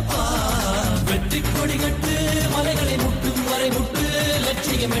புனிதனப்பா. வெற்றி கொடி கட்டு மலைகளை முட்டும் வரை முட்டு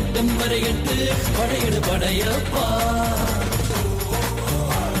லட்சியம் எட்டும் வரை எட்டு படையெடு படையப்பா.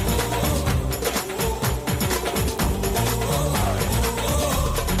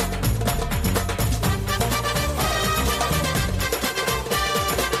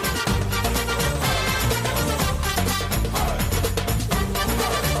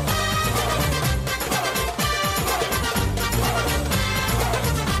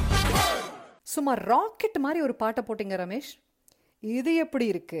 சும்மா ராக்கெட் மாதிரி ஒரு பாட்டை போட்டிங்க ரமேஷ். இது எப்படி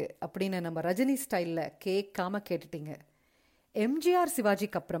இருக்கு அப்படின்னு நம்ம ரஜினி ஸ்டைலில் கேட்காம கேட்டுட்டீங்க. எம்ஜிஆர்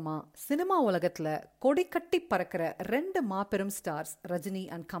சிவாஜிக்கு அப்புறமா சினிமா உலகத்தில் கொடி கட்டி பறக்கிற 2 மாபெரும் ஸ்டார்ஸ் ரஜினி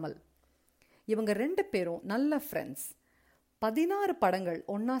அண்ட் கமல். இவங்க 2 பேரும் நல்ல ஃப்ரெண்ட்ஸ். 16 படங்கள்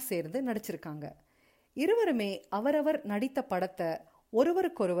ஒன்றா சேர்ந்து நடிச்சிருக்காங்க. இருவருமே அவரவர் நடித்த படத்தை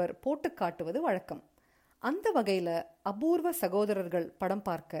ஒருவருக்கொருவர் போட்டு காட்டுவது வழக்கம். அந்த வகையில் அபூர்வ சகோதரர்கள் படம்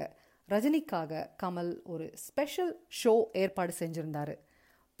பார்க்க ரஜினிக்காக கமல் ஒரு ஸ்பெஷல் ஷோ ஏற்பாடு செஞ்சுருந்தாரு.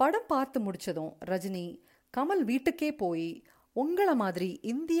 படம் பார்த்து முடித்ததும் ரஜினி கமல் வீட்டுக்கே போய் உங்களை மாதிரி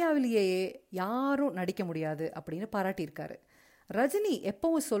இந்தியாவிலேயே யாரும் நடிக்க முடியாது அப்படின்னு பாராட்டியிருக்காரு. ரஜினி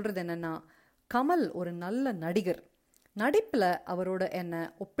எப்பவும் சொல்கிறது என்னென்னா, கமல் ஒரு நல்ல நடிகர், நடிப்பில் அவரோட என்னை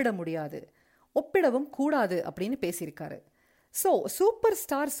ஒப்பிட முடியாது, ஒப்பிடவும் கூடாது அப்படின்னு பேசியிருக்காரு. ஸோ சூப்பர்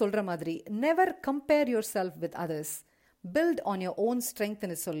ஸ்டார் சொல்கிற மாதிரி never compare your self with others, build on your own strength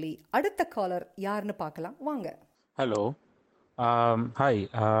ன்னு சொல்லி அடுத்த காலர் யாருன்னு பார்க்கலாம் வாங்க. Hello, hi,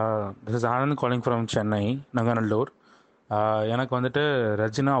 this is Anand calling from Chennai Nanganallur. எனக்கு வந்துட்டு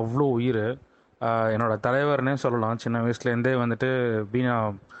ரஜினா அவ்வளோ உயிர், என்னோட தலைவர்னே சொல்லலாம். சின்ன வயசுலேருந்தே வந்துட்டு Beena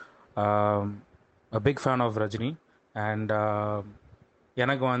big fan of Rajini. And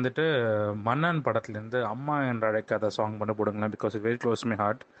எனக்கு வந்துட்டு மன்னன் படத்துலேருந்து அம்மா என்று அழைக்காத சாங் பண்ண போடுங்களேன், because it very close my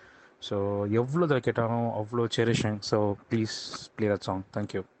heart. So எவ்வளோ தடவை கேட்டாலும் அவ்வளோ cherishing. So please play that song.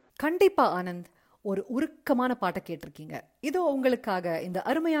 Thank you. கண்டிப்பா ஆனந்த், ஒரு உருக்கமான பாட்டை கேட்டிருக்கீங்க. இதோ உங்களுக்காக இந்த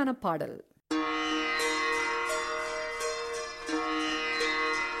அருமையான பாடல்.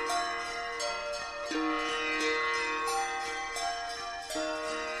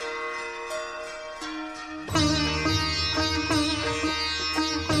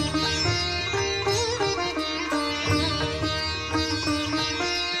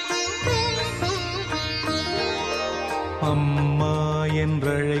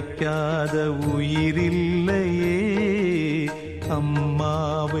 என்றழைக்காத உயிரில்லையே,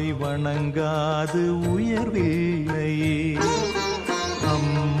 அம்மாவை வணங்காது உயர்வில்லையே.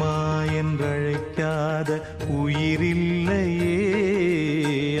 அம்மா என்றழைக்காத உயிரில்லையே,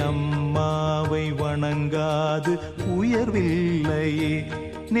 அம்மாவை வணங்காது உயர்வில்லையே.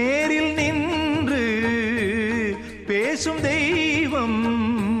 நேரில் நின்று பேசும் தெய்வம்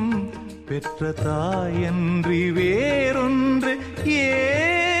பெற்ற தாயன்றி வேறொன்று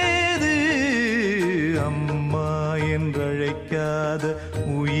ஏது. அம்மா என்றழைக்காத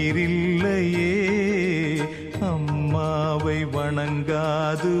உயிரில்லையே, அம்மாவை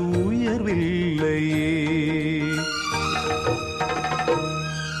வணங்காது உயர்வில்லையே.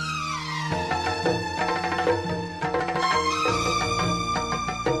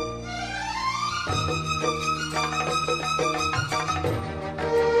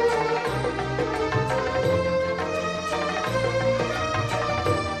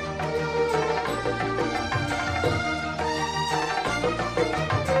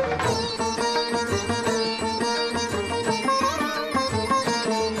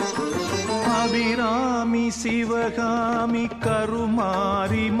 அபிராமி சிவகாமி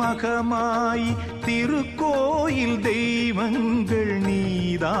கருமாரி மகமாயி திருக்கோயில் தெய்வங்கள்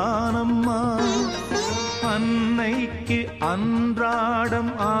நீதானம்மா. அன்னைக்கு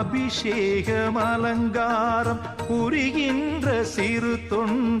அன்றாடம் அபிஷேகம் அலங்காரம் புரிகின்ற சிறு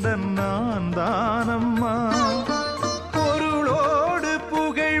தொண்டன் நான் தானம்மா. பொருளோடு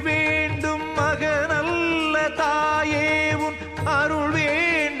புகழ் வேண்டும் மகனல்ல தாயே, உன் அருள்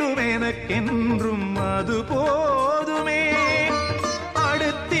வேண்டும் எனக்கென்றும் அது போதுமே.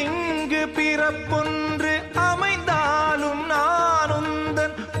 அடுத்திங்கு பிறப்பொன்று அமைந்தாலும் நான்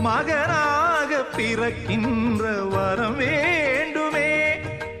உந்தன் மகனாக பிறக்கின்ற வரம் வேண்டுமே.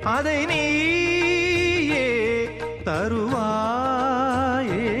 அதை நீயே தருவாயே.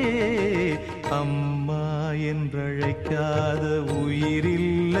 அம்மா என்றழைக்காத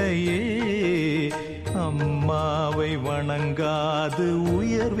உயிரில்லையே, அம்மாவை வணங்காது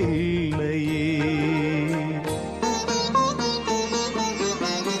உயர்வில்லையே.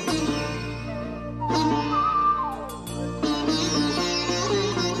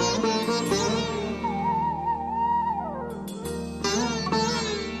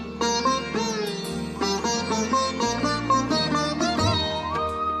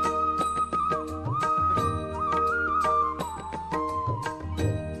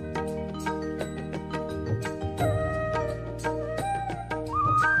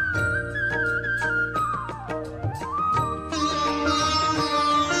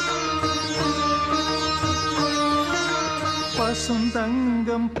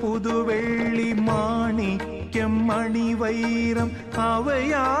 பசுந்தங்கம் புதுவெள்ளி மாணிக்கம் மணி வைரம்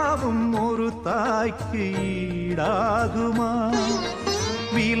அவையாவும் ஒரு தாய்க்கு ஈடாகுமா?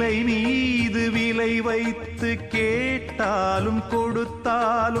 விலை மீது விலை வைத்து கேட்டாலும்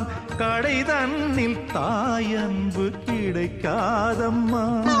கொடுத்தாலும் கடை தன்னில் தாயன்பு கிடைக்காதம்மா.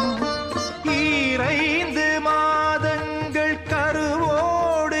 2 மாதங்கள்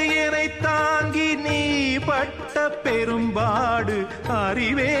கருவோடு என்னை தாங்கி நீ பட்ட பெரும்பாடு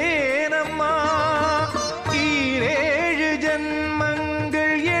அறிவேனம்மா. 7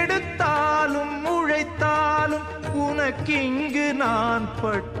 ஜன்மங்கள் எடுத்தாலும் உழைத்தாலும் உனக்கிங்கு நான்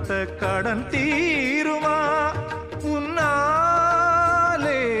பட்ட கடன் தீருமா?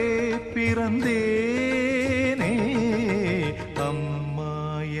 உன்னாலே பிறந்தேனே, அம்மா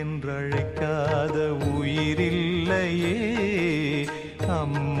என்றழைக்காத உயிரில்லையே,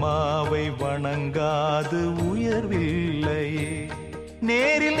 அம்மாவை வணங்காது உயர்வில்லையே.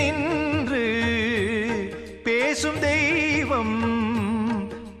 நேரில் நின்று பேசும் தெய்வம்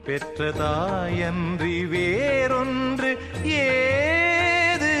பெற்ற தாயன்றி வேறொன்று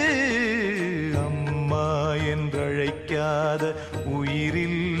ஏது. அம்மா என்றழைக்காத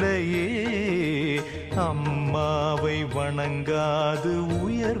உயிரில்லையே, அம்மாவை வணங்காது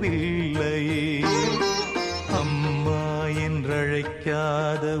உயர்வில்லையே. அம்மா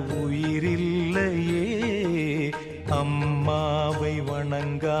என்றழைக்காத உயிரில்லையே, அம்மாவை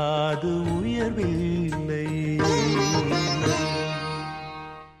வணங்காது உயர்வில்லையே.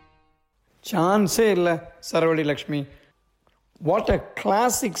 சான்ஸே இல்லை சரவடி Lakshmi. What a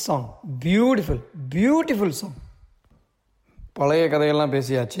classic song. Beautiful beautiful song. பழைய கதையெல்லாம்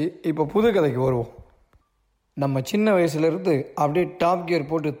பேசியாச்சு, இப்போ புது கதைக்கு வருவோம். நம்ம சின்ன வயசுலேருந்து அப்படியே டாப் கியர்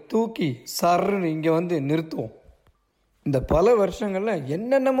போட்டு தூக்கி சர்ன்னு இங்கே வந்து நிறுத்துவோம். இந்த பல வருஷங்களில்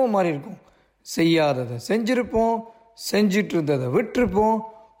என்னென்னமோ மாறி இருக்கும். செய்யாததை செஞ்சுருப்போம், செஞ்சிட்டு இருந்ததை விட்டுருப்போம்,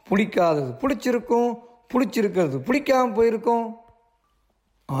 பிடிக்காதது பிடிச்சிருக்கும், பிடிச்சிருக்கிறது பிடிக்காமல் போயிருக்கோம்.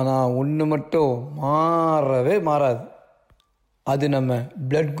 ஆனால் ஒன்று மட்டும் மாறவே மாறாது. அது நம்ம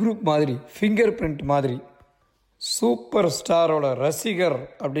பிளட் குரூப் மாதிரி, ஃபிங்கர் பிரிண்ட் மாதிரி. சூப்பர் ஸ்டாரோட ரசிகர்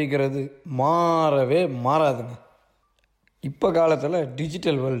அப்படிங்கிறது மாறவே மாறாதுங்க. இப்போ காலத்தில்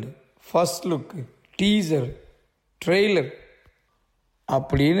digital world, first look, teaser, trailer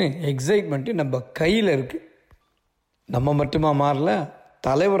அப்படின்னு எக்ஸைட்மெண்ட்டு நம்ம கையில் இருக்குது. நம்ம மட்டுமா மாறல,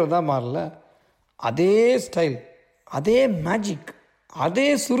 தலைவரை தான் மாறல. அதே ஸ்டைல், அதே மேஜிக், அதே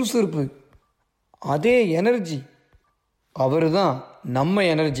சுறுசுறுப்பு, அதே எனர்ஜி. அவர் தான் நம்ம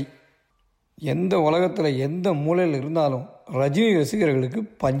எனர்ஜி. எந்த உலகத்தில் எந்த மூலையில் இருந்தாலும் ரஜினி ரசிகர்களுக்கு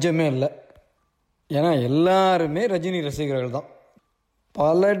பஞ்சமே இல்லை. ஏன்னா எல்லாருமே ரஜினி ரசிகர்கள் தான்.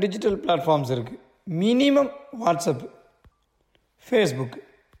 பல டிஜிட்டல் பிளாட்ஃபார்ம்ஸ் இருக்குது. Minimum WhatsApp, Facebook.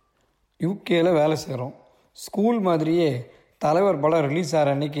 யூகேயில் வேலை செய்கிறோம். ஸ்கூல் மாதிரியே தலைவர் படம் ரிலீஸ்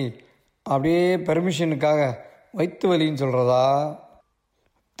ஆகிற அன்றைக்கி அப்படியே பெர்மிஷனுக்காக வயிற்று வலின்னு சொல்கிறதா,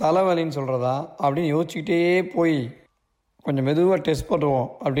 தலைவலின்னு சொல்கிறதா அப்படின்னு யோசிச்சுக்கிட்டே போய் கொஞ்சம் மெதுவாக டெஸ்ட் பண்ணுவோம்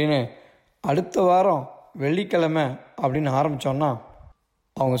அப்படின்னு அடுத்த வாரம் வெள்ளிக்கிழமை அப்படின்னு ஆரம்பித்தோன்னா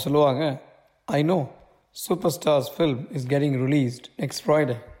அவங்க சொல்லுவாங்க, I know super stars film is getting released next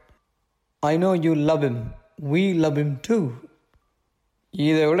Friday. I know you love him, we love him too.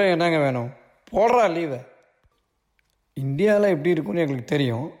 இதை விட என்னங்க வேணும்? போடுறா லீவை. இந்தியாவில் எப்படி இருக்கும்னு எங்களுக்கு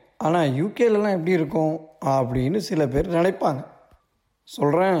தெரியும், ஆனால் யூகேலலாம் எப்படி இருக்கும் அப்படின்னு சில பேர் நினைப்பாங்க.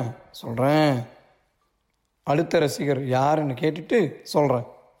 சொல்கிறேன். அடுத்த ரசிகர் யாருன்னு கேட்டுட்டு சொல்கிறேன்.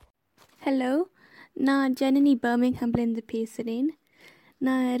 ஹலோ, நான் ஜனனி பர்மிங்ஹாம்லேருந்து பேசுகிறேன்.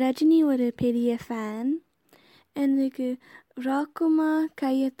 நான் ரஜினி ஒரு பெரிய ஃபேன். எனக்கு ராக்குமா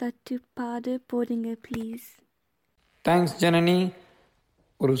கையை தட்டு பாடு போடுங்க ப்ளீஸ். தேங்க்ஸ் ஜனனி.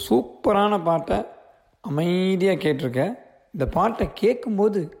 ஒரு சூப்பரான பாட்டை அமைதியாக கேட்டிருக்க. இந்த பாட்டை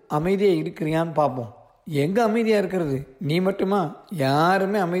கேட்கும்போது அமைதியாக இருக்கிறியான்னு பார்ப்போம். எங்கே அமைதியாக இருக்கிறது? நீ மட்டுமா?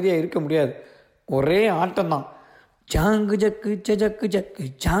 யாருமே அமைதியாக இருக்க முடியாது. ஒரே ஆட்டம்தான். ஜாங்கு ஜக்கு சஜக்கு ஜக்கு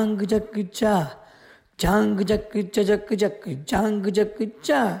ஜாங்கு ஜக்கு சா, ஜாங்கு ஜக்கு சஜக்கு ஜக்கு ஜாங்கு ஜக்கு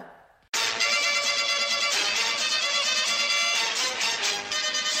சா.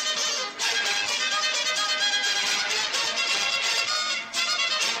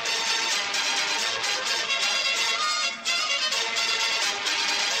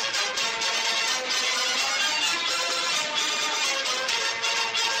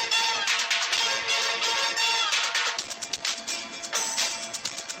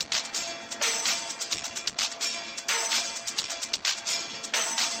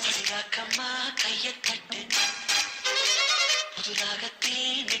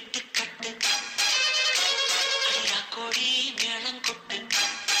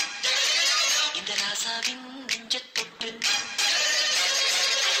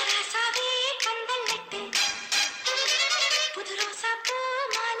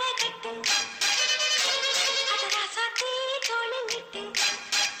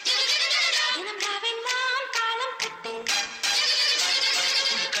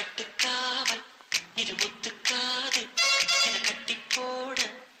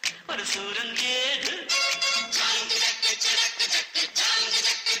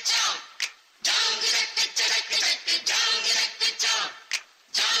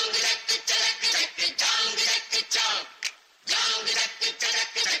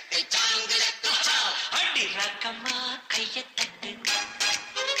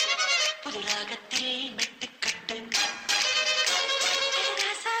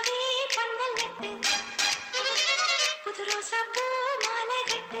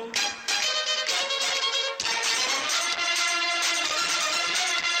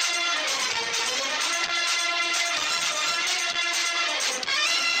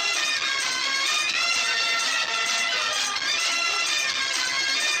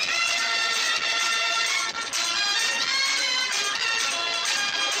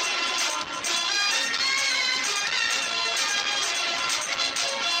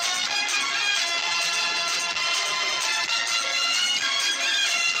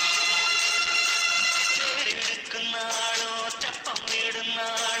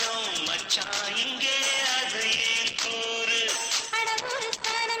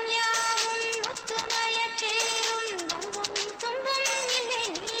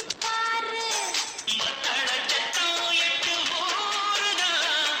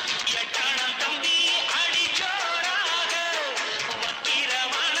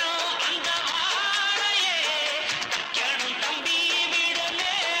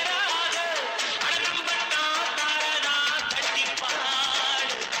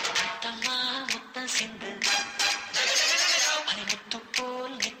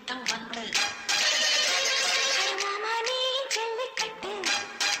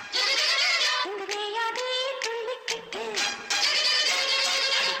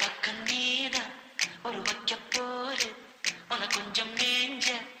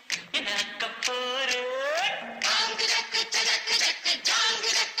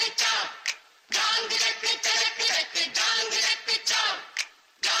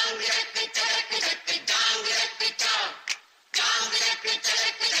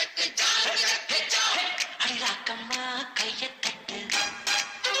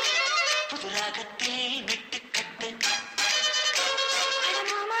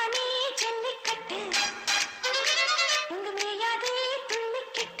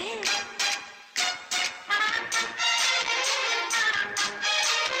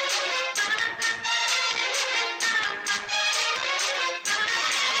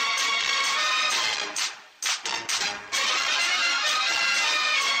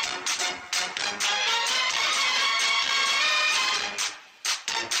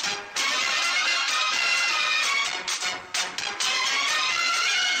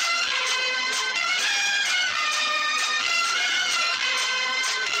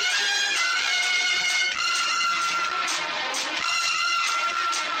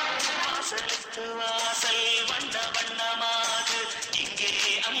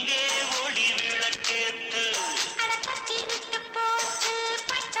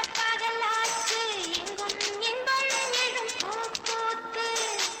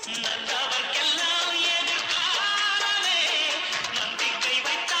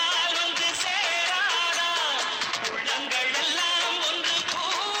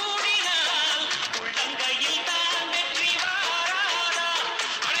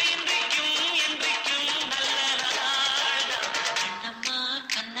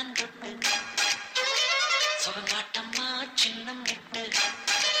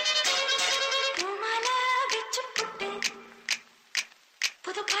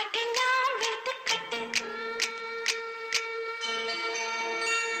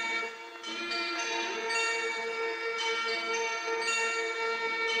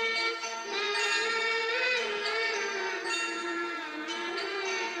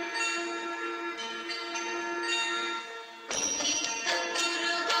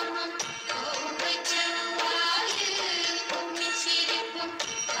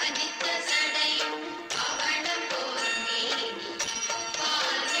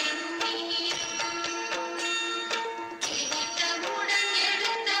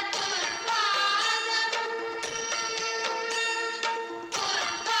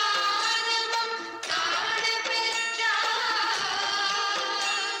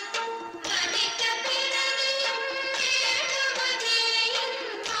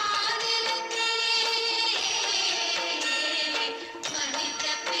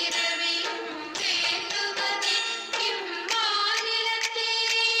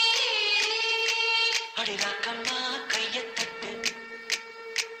 ரக்கம்மா கைய தட்டு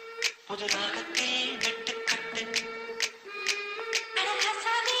புது ராகத்தில் வெட்டு கட்டு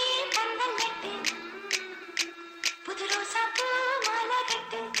அழகசாவே பந்தல் கட்டு புது ரோசா பூ மாலை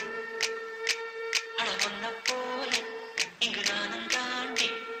கட்டு அட ஒன்ன போல இங்கு நானும் தாண்டி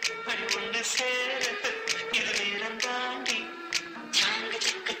வழி கொண்டு சேர இது நேரம் தாண்டி சாங்கு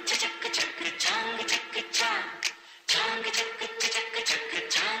சக்கு சக்கு சக்கு சாங்கு சக்கு சா சாங்கு சக்கு சக்கு சக்கு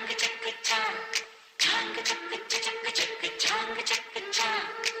சாங்கு சக்கு சா சாங்கு சக்கு சக்கு சக்கு சாங்கு சக்கு சா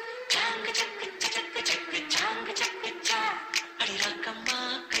சாங்கு சக்கு சக்கு சக்கு சாங்கு சக்கு சா அடி ராக்கம்மா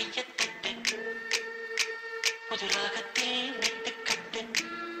கைய தட்டு புது ராகத்தில் வெட்டு கட்டு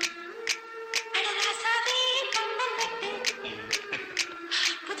அழகசாவே பந்தல் கட்டு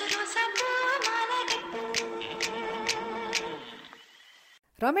புது ரோசா பூ மாலை கட்டு.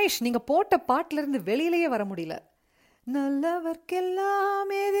 ரமேஷ், நீங்க போட்ட பாட்டுல இருந்து வெளியிலேயே வர முடியல.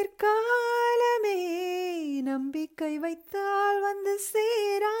 நல்லவர்க்கெல்லாம் எதிர்காலமே நம்பிக்கை வைத்தால் வந்து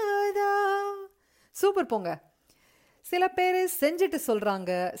சேராதா. சூப்பர் போங்க. சில பேர் செஞ்சுட்டு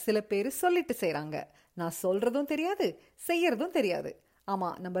சொல்றாங்க, சில பேர் சொல்லிட்டு செய்றாங்க. நான் சொல்றதும் தெரியாது, செய்யறதும் தெரியாது. ஆமா,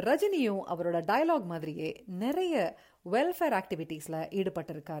 நம்ம ரஜினியும் அவரோட டயலாக் மாதிரியே நிறைய வெல்ஃபேர் ஆக்டிவிட்டீஸ்ல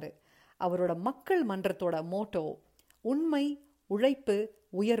ஈடுபட்டிருக்காரு. அவரோட மக்கள் மன்றத்தோட மோட்டோ உண்மை, உழைப்பு,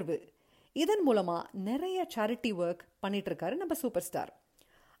 உயர்வு. இதன் மூலமா நிறைய சேரிட்டி ஒர்க் பண்ணிட்டு இருக்காரு நம்ம சூப்பர் ஸ்டார்.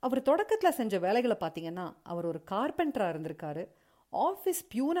 அவர் தொடக்கத்தில் செஞ்ச வேலைகளை பார்த்தீங்கன்னா, அவர் ஒரு கார்பெண்டராக இருந்திருக்காரு, ஆஃபீஸ்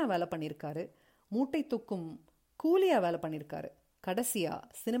பியூனா வேலை பண்ணியிருக்காரு, மூட்டை தூக்கும் கூலியா வேலை பண்ணியிருக்காரு. கடைசியா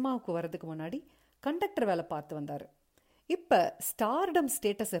சினிமாவுக்கு வர்றதுக்கு முன்னாடி கண்டக்டர் வேலை பார்த்து வந்தார். இப்போ ஸ்டார்டம்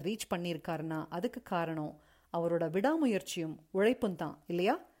ஸ்டேட்டஸை ரீச் பண்ணியிருக்காருன்னா அதுக்கு காரணம் அவரோட விடாமுயற்சியும் உழைப்பும் தான்,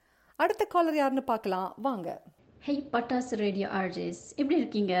 இல்லையா? அடுத்த காலர் யாருன்னு பார்க்கலாம் வாங்க. ஹெய் பட்டாசு ரேடியோ ஆர்ஜேஸ், எப்படி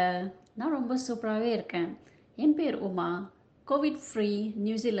இருக்கீங்க? நான் ரொம்ப சூப்பராகவே இருக்கேன். என் பேர் உமா, கோவிட் ஃப்ரீ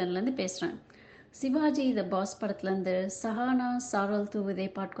நியூசிலாண்ட்லேருந்து பேசுகிறேன். சிவாஜி த பாஸ் படத்துலேருந்து சஹானா சாரல் தூவுதே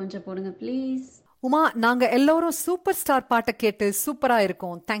பாட்டு கொஞ்சம் போடுங்க ப்ளீஸ். உமா, நாங்கள் எல்லோரும் சூப்பர் ஸ்டார் பாட்டை கேட்டு சூப்பராக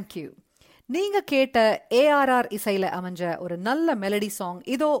இருக்கோம், தேங்க்யூ. நீங்கள் கேட்ட ஏஆர்ஆர் இசையில் அமைஞ்ச ஒரு நல்ல மெலடி சாங்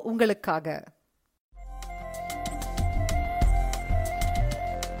இதோ உங்களுக்காக.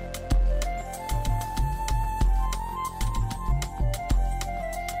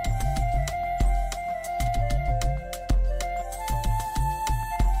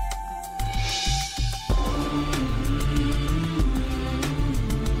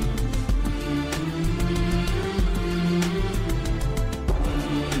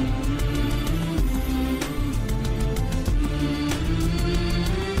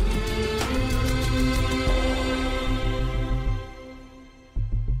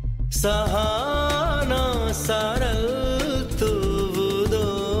 சஹானா சாரல் தூவுதோ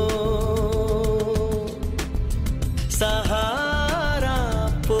சஹாரா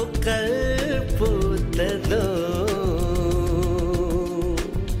பூக்கள் பூத்ததோ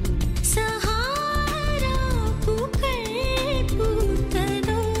சஹாரா பூக்கள்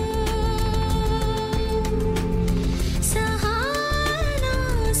பூத்ததோ சஹாரா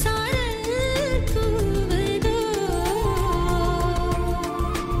சாரல் தூவுதோ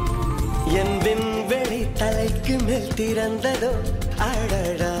என் விண்வெளி தலைக்கு மேல் திறந்ததோ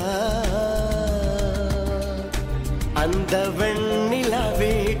அடடா அந்த வெண்ணிலா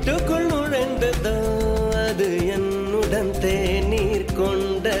வீட்டுக்குள் நுழைந்ததோ அது என்னுடன் தேநீர்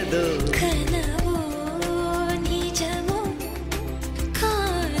கொண்டதோ கனவோ நிஜமோ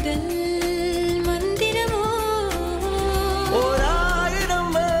காதல் மந்திரமோ 1000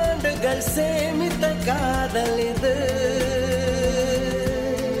 ஆண்டுகள் சேமித்த காதல் இது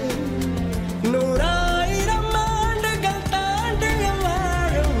 100,000 ஆண்டுகள் தாண்டிய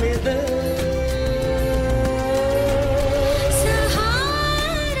வாழும் இது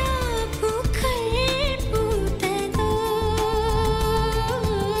சஹாரா பூக்கள் பூத்ததோ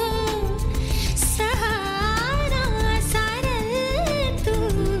சஹாரா சாரல்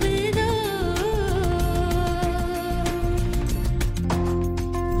தூவுதோ.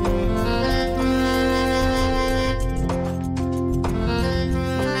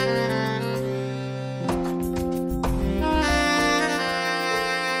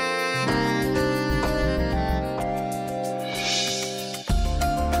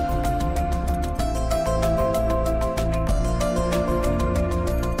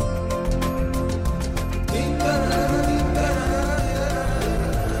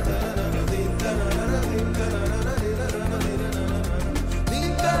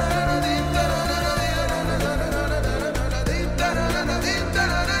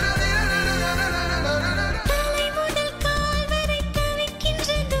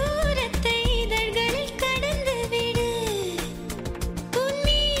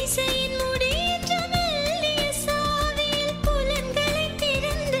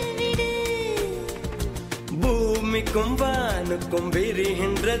 பூமிக்கும் வானுக்கும்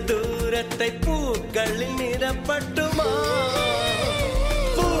விரிகின்ற தூரத்தை பூக்களில் நிரப்பட்டுமா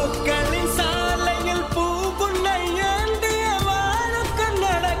பூக்களின் சாலையில் பூ புன்னை ஏந்திய வாழுக்கு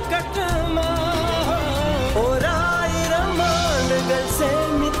நடக்கட்டுமா 1000 ஆண்டுகள்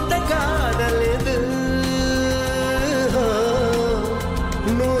சேமித்த காதல் இது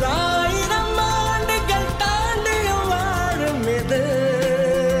 100,000 ஆண்டுகள் தாண்டியும் வாழும் இது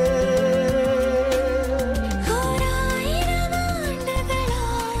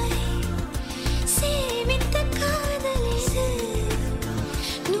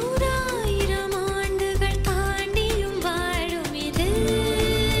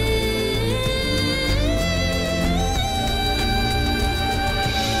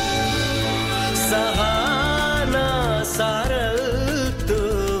சஹானா சாரல்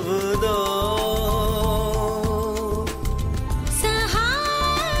தூவுதோ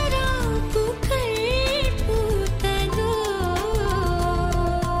சஹாரா பூக்கள் பூத்ததோ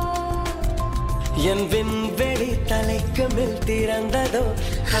என் விண்வெளி தலைக்கு மேல் திறந்ததோ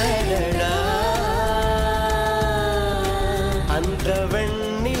அடடா அந்த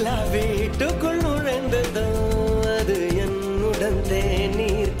வெண்ணிலா வீட்டுக்குள் நுழைந்ததோ அது என்னுடன்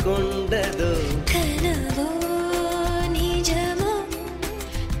தேநீர் கொண்டதோ கனவோ நிஜமோ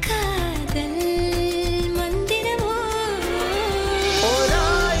காதல் மந்திரமோ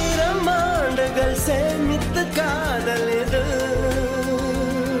 1000 ஆண்டுகள் சேமித்து காதல் இது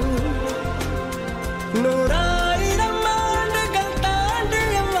 100,000 ஆண்டுகள்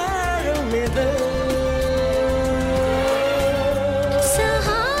தாண்டியும் வாழும் இது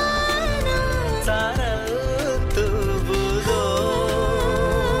சஹாரா சாரல் தூவுதோ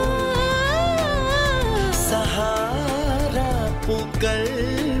சஹாரா பூக்கள்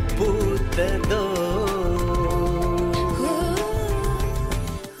பூத்ததோ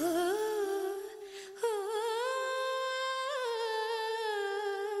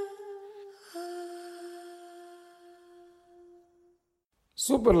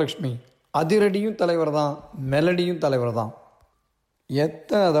சூப்பர் லக்ஷ்மி, அதிரடியும் தலைவர் தான், மெலடியும் தலைவர் தான்.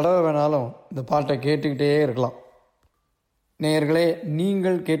 எத்தனை தடவை வேணாலும் இந்த பாட்டை கேட்டுக்கிட்டே இருக்கலாம். நேயர்களே,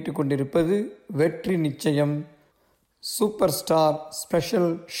 நீங்கள் கேட்டுக்கொண்டிருப்பது வெற்றி நிச்சயம் சூப்பர் ஸ்டார் ஸ்பெஷல்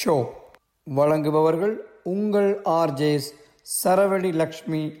ஷோ. வழங்குபவர்கள் உங்கள் RJs Saravedi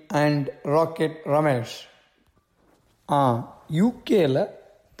Lakshmi and rocket Ramesh. யூகேயில்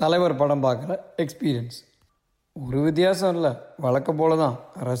தலைவர் படம் பார்க்குற எக்ஸ்பீரியன்ஸ் ஒரு வித்தியாசம் இல்லை, வழக்கம் போல தான்.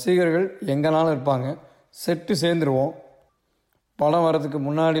 ரசிகர்கள் எங்கேனாலும் இருப்பாங்க, செட்டு சேர்ந்துருவோம், படம் வரதுக்கு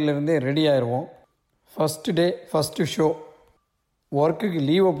முன்னாடியிலேருந்தே ரெடி ஆயிடுவோம். ஃபஸ்ட்டு டே ஃபஸ்ட்டு ஷோ, ஒர்க்குக்கு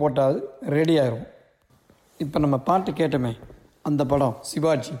லீவை போட்டாவது ரெடி ஆயிடுவோம். இப்போ நம்ம பாட்டு கேட்டோமே, அந்த படம்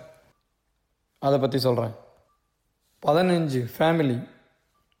சிவாஜி, அதை பற்றி சொல்கிறேன். 15 ஃபேமிலி,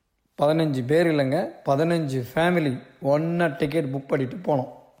 15 பேர் இல்லைங்க, 15 ஃபேமிலி ஒன்றா டிக்கெட் புக் பண்ணிட்டு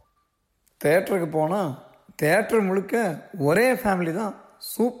போனோம். தேட்டருக்கு போனால் தேட்டர் முழுக்க ஒரே ஃபேமிலி தான்,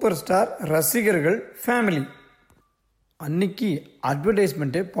 சூப்பர் ஸ்டார் ரசிகர்கள் ஃபேமிலி. அன்னைக்கு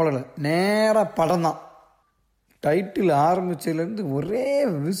அட்வர்டைஸ்மெண்ட்டே போடலை, நேராக படம் தான். டைட்டில் ஆரம்பிச்சதுலேருந்து ஒரே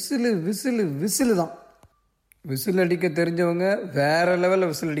விசிலு விசிலு விசிலு தான். விசில் அடிக்க தெரிஞ்சவங்க வேறு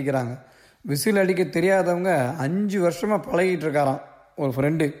லெவலில் விசில் அடிக்கிறாங்க. விசில் அடிக்க தெரியாதவங்க 5 வருஷமாக பழகிட்டு இருக்காராம். ஒரு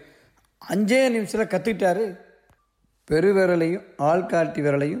ஃப்ரெண்டு 5 நிமிஷத்தில் கற்றுக்கிட்டாரு. பெருவிரலையும் ஆள்காட்டி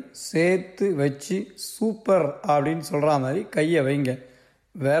விரலையும் சேர்த்து வச்சு சூப்பர் அப்படின்னு சொல்கிற மாதிரி கையை வைங்க,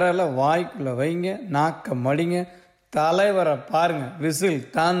 விரலை வாய்க்குள்ளே வைங்க, நாக்க மடிங்க, தலைவரை பாருங்கள், விசில்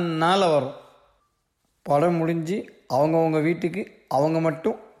தன்னால் வரும். படம் முடிஞ்சு அவங்கவுங்க வீட்டுக்கு அவங்க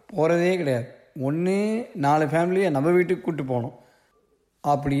மட்டும் போகிறதே கிடையாது. ஒன்று 4 ஃபேமிலியை நம்ம வீட்டுக்கு கூப்பிட்டு போகணும்,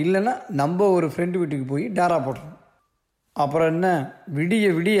 அப்படி இல்லைன்னா நம்ம ஒரு ஃப்ரெண்டு வீட்டுக்கு போய் டேரா போட்டுறோம். அப்புறம் என்ன, விடிய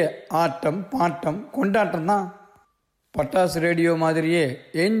விடிய ஆட்டம் பாட்டம் கொண்டாட்டம் தான். பட்டாசு ரேடியோ மாதிரியே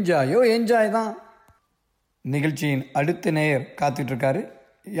என்ஜாயோ என்ஜாய் தான். நிகழ்ச்சியின் அடுத்த நேயர் காத்துட்ருக்காரு,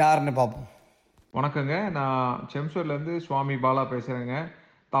 யாருன்னு பார்ப்போம். வணக்கங்க, நான் செம்சூர்லேருந்து சுவாமி பாலா பேசுகிறேங்க.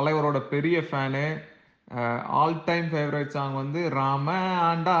 தலைவரோட பெரிய fan. All time favourite song வந்து ராம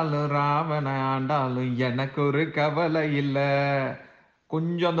ஆண்டாலும் ராவண ஆண்டாலும் எனக்கு ஒரு கவலை இல்லை.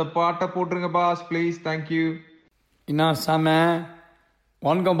 கொஞ்சம் அந்த பாட்டை போட்டுருங்க பாஸ் ப்ளீஸ், தேங்க்யூ. என்ன சாம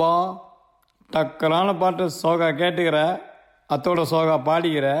வணக்கம்பா, டக்கரான பாட்டு சோகா கேட்டுக்கிற, அத்தோட சோகா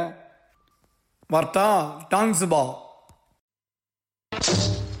பாடிக்கிற, வர்த்தா டாங்ஸ் பா.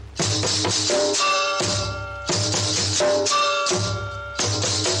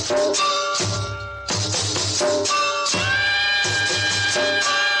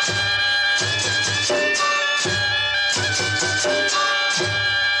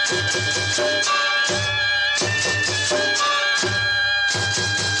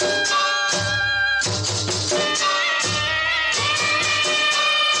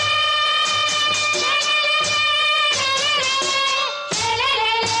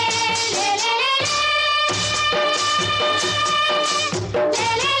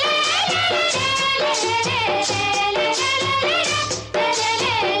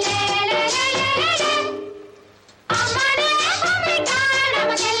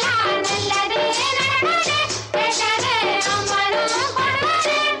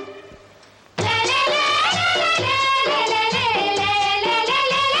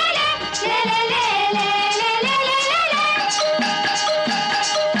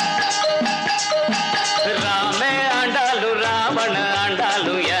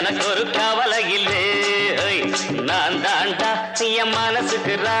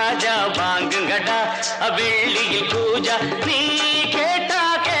 ராஜா வாங்குங்கடா வெள்ளியில் பூஜா நீ கேட்டா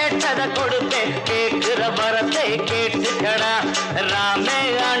கேட்டத கொடுப்பேன் கேட்கிற வரத்தை கேட்டுக்கடா ராமே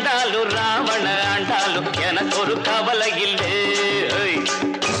ஆண்டாலும் ராவண ஆண்டாலும் எனக்கு ஒரு கவலை இல்லை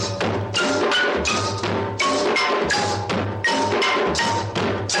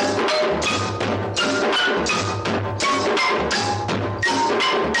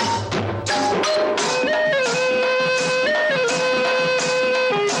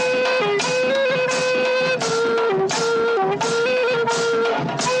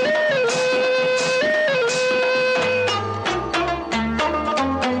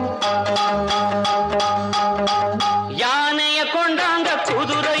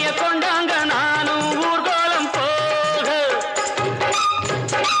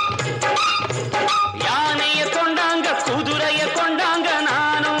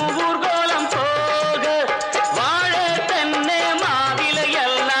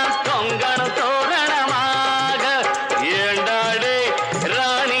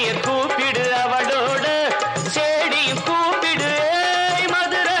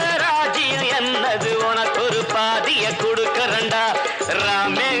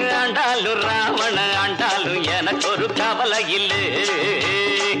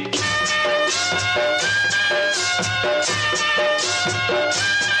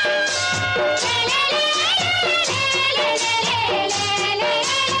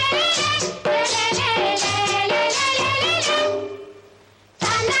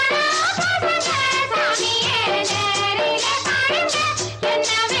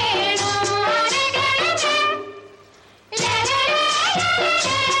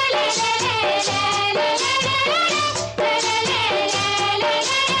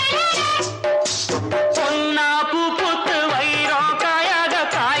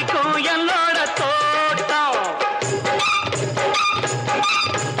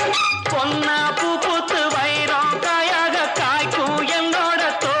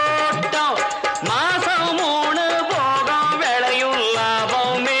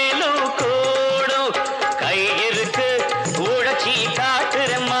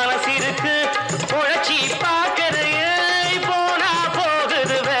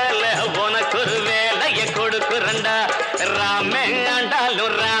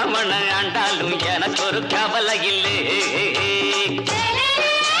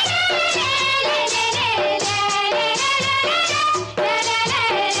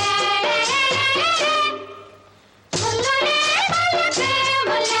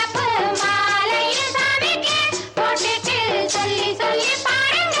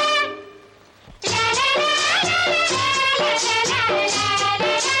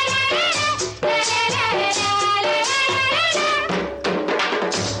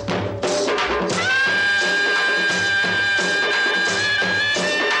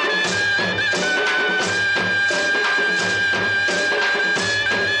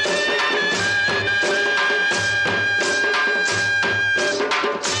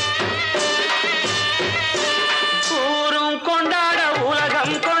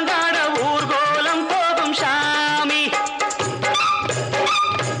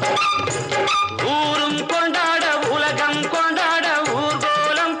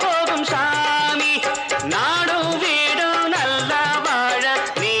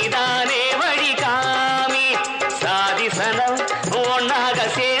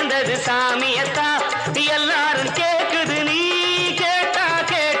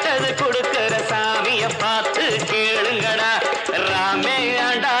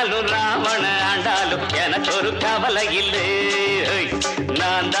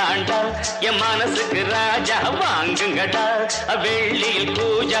மனசுக்கு ராஜா வாங்குங்கடா வெள்ளியில்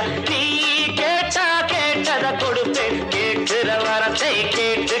பூஜா நீ கேட்டா கேட்டத கொடுப்பேன் கேட்கிற வரத்தை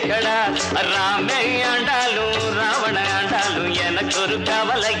கேட்டுக்கடா ராமே ஆண்டாலும் ராவண ஆண்டாலும் எனக்கு ஒரு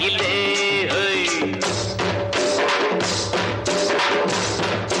கவலை இல்லை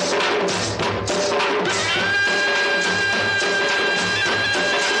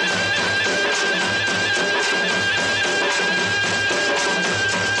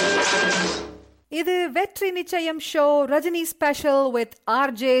இது வெற்றி நிச்சயம் show Rajini special with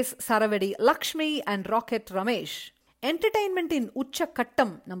RJs Saravedi Lakshmi and rocket Ramesh. என்டர்டெயின்மெண்ட்டின் உச்ச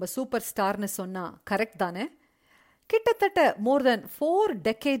கட்டம் நம்ம சூப்பர் ஸ்டார்னு சொன்னா கரெக்ட் தானே? கிட்டத்தட்ட மோர் தென் 4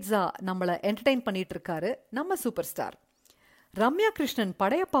 டெக்கேட்ஸா நம்மளை என்டர்டெயின் பண்ணிட்டு இருக்காரு நம்ம சூப்பர் ஸ்டார். ரம்யா கிருஷ்ணன்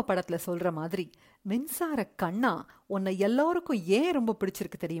படையப்பா படத்துல சொல்ற மாதிரி, மின்சார கண்ணா உன்னை எல்லாருக்கும் ஏன் ரொம்ப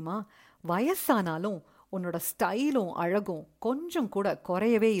பிடிச்சிருக்கு தெரியுமா? வயசானாலும் உன்னோட ஸ்டைலும் அழகும் கொஞ்சம் கூட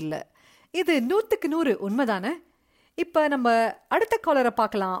குறையவே இல்லை. இது 100க்கு 100 உண்மைதானே? இப்ப நம்ம அடுத்த காலரை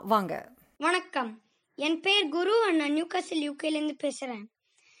பார்க்கலாம் வாங்க. வணக்கம், என் பேர் குரு. நான் நியூகாசில் யூகேலேருந்து பேசுறேன்.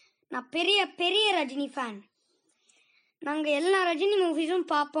 நான் பெரிய பெரிய ரஜினி ஃபேன். நாங்கள் எல்லா ரஜினி மூவிஸும்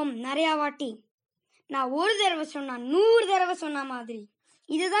பார்ப்போம் நிறையா வாட்டி. நான் ஒரு தடவை சொன்னா 100 தடவை சொன்ன மாதிரி.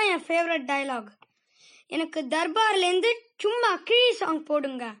 இதுதான் என் ஃபேவரட் டயலாக். எனக்கு தர்பார்லேருந்து சும்மா கிழி சாங்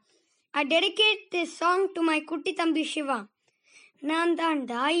போடுங்க. I dedicate this song to my குட்டி தம்பி சிவா. நான்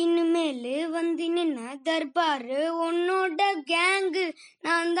தாண்டா இனிமேல் வந்து நின்ன தர்பாரு உன்னோட கேங்கு,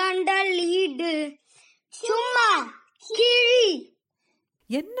 நான் தாண்டா லீடு, சும்மா கிழி.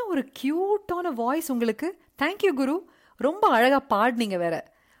 என்ன ஒரு கியூட்டான வாய்ஸ் உங்களுக்கு. தேங்க்யூ குரு. ரொம்ப அழகா பாடினீங்க வேற.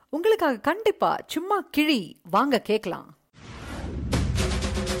 உங்களுக்காக கண்டிப்பா சும்மா கிழி வாங்க கேட்கலாம்.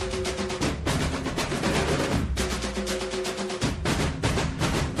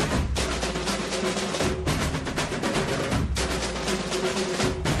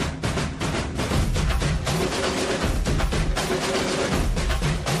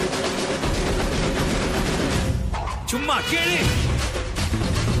 சும்மா கேளு.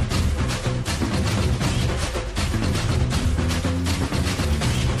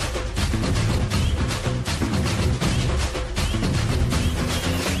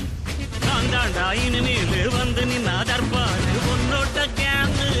 நான் தாண்டா இனிமேல் வந்து நின்னா தர்பாரு உன்னோட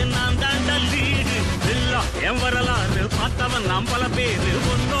கேங்கு, நான் தாண்டா லீடு. இல்லா என் வரலாறு பார்த்தவன் நாம் பல பேரு,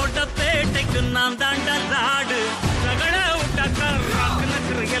 உன்னோட பேட்டைக்கு நான் தாண்டா லாடு. ரகட விட்டாக்கா ராக்கு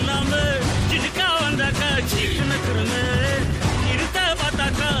நக்குற எல்லாமே, சிடுக்கா வந்தாக்கா சீக்கு நக்குறமே, இருத்த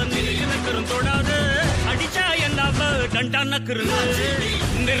பார்த்தாக்கா நிறுக்கு நக்குறும் தொடாது, அடிச்சா என்னாவ டண்டா நக்குறமே.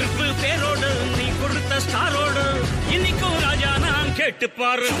 நெருப்பு பேரோடு நீ கொடுத்த ஸ்டாரோடு இன்னைக்கும் ராஜா நான் கேட்டு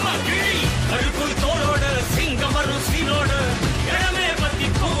பாரு. கருப்பு தோளோடு சிங்கம் வரும் சீனோடு இடமே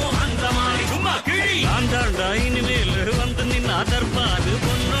பத்திக்கும் அந்த மாதிரி சும்மா கிழி. நான் தாண்டா இனிமேல் வந்து நின்னா தர்பாரு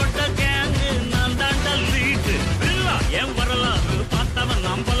உன்னோட கேங்கு, நான் தாண்டா லீடு. இல்லா என் வரலாறு பார்த்தவன்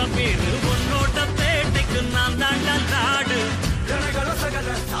நாம் பல பேரு, உன்னோட பேட்டைக்கு நான் தாண்டா லாடு.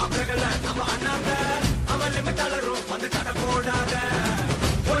 நம்ம அண்ணாங்க அவன் லிமிட் அலரும் வந்து தட போடாத,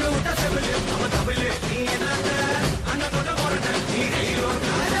 ஒரு விட்ட செவிலு அவன் தவிலு, நீ என்னங்க அண்ணன் கொண்ட போறத நீ ரயிலோட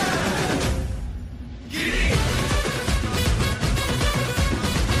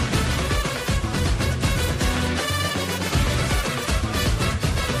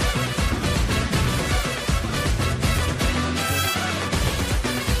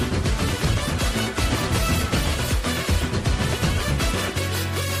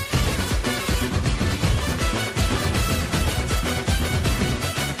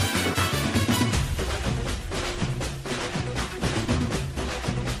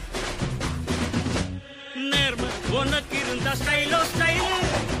உனக்கு இருந்தா ஸ்டைலோ ஸ்டைலு,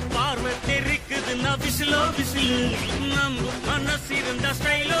 பார்வை தெரிக்குதுன்னா விசிலோ விசிலு. நம்ம மனசு இருந்தா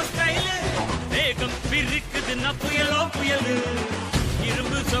ஸ்டைலோ ஸ்டைலு, வேகம் பிரிக்குதுன்னா புயலோ புயலு.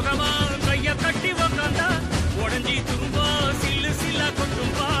 இரும்பு சுகமா கைய கட்டி உக்காந்தா உடஞ்சி துரும்பா சில்லு சில்லா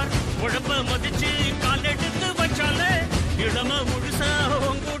கொட்டும் பார். உடம்ப மதிச்சு கால் எடுத்து வச்சாலே இடம முழுசா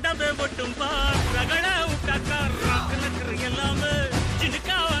உங்கூடவே ஒட்டும் பார். ரகட விட்டாக்கா ராக்கு நக்குற எல்லாமே,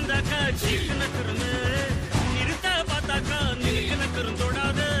 சிடுக்கா வந்தாக்கா சீக்கு நக்குறமே, பார்த்தாக்கா நிறுக்கு நக்குறும்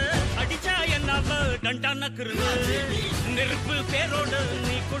தொடாது, அடிச்சா என்னாவ டண்டா நக்குறுங்க. நெருப்பு பேரோடு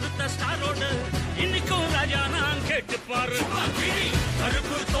நீ கொடுத்த ஸ்டாரோடு இன்னைக்கும் ராஜா நான் கேட்டு பாரு.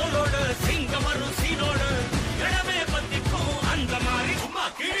 கருப்பு தோளோடு சிங்கம் வரும் சீனோடு இடமே பத்திக்கும் அந்த மாதிரி சும்மா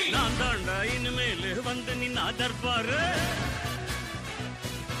கிழி. நான் தாண்டா இனிமேல் வந்து நின்னா தர்பாரு,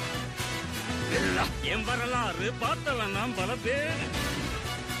 என் வரலாறு பார்த்தவன் நாம் பல பேர்.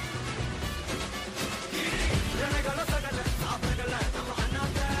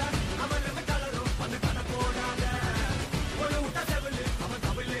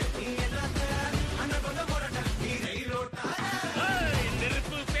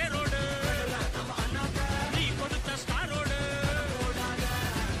 நெருப்பு பேரோடு நீ கொடுத்த ஸ்டாரோடு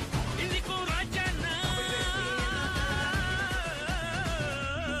இன்னைக்கும் ராஜா.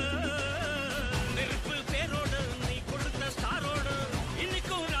 நெருப்பு பேரோடு நீ கொடுத்த ஸ்டாரோடு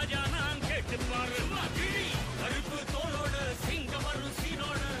இன்னைக்கும் ராஜா நான் கேட்டு பாரு. கருப்பு தோளோடு சிங்கம் வரும்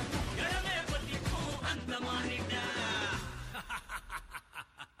சீனோடு இடமே பத்திக்கும் அந்த மாறிட்ட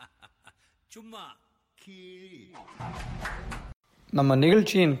சும்மா கீழ். நம்ம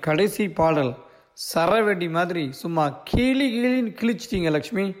நிகழ்ச்சியின் கடைசி பாடல் சரவெடி மாதிரி சும்மா கீழி கீழின்னு கிழிச்சிட்டிங்க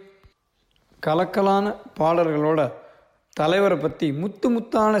லக்ஷ்மி. கலக்கலான பாடல்களோட தலைவரை பற்றி முத்து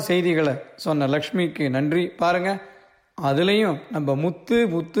முத்தான செய்திகளை சொன்ன லக்ஷ்மிக்கு நன்றி. பாருங்கள், அதுலேயும் நம்ம முத்து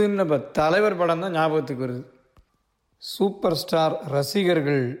முத்துன்னு நம்ம தலைவர் படம் தான் ஞாபகத்துக்கு வருது. சூப்பர் ஸ்டார்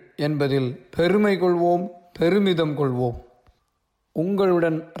ரசிகர்கள் என்பதில் பெருமை கொள்வோம், பெருமிதம் கொள்வோம்.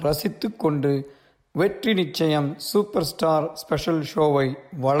 உங்களுடன் ரசித்து கொண்டு வெற்றி நிச்சயம் சூப்பர் ஸ்டார் ஸ்பெஷல் ஷோவை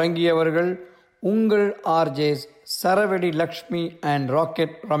வழங்கியவர்கள் உங்கள் RJs சரவெடி Lakshmi and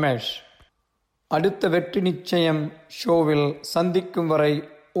rocket Ramesh. அடுத்த வெற்றி நிச்சயம் ஷோவில் சந்திக்கும் வரை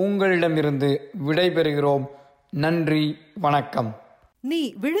உங்களிடமிருந்து விடைபெறுகிறோம். நன்றி, வணக்கம்.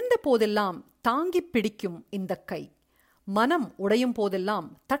 நீ விழுந்த போதெல்லாம் தாங்கி பிடிக்கும் இந்த கை, மனம் உடையும்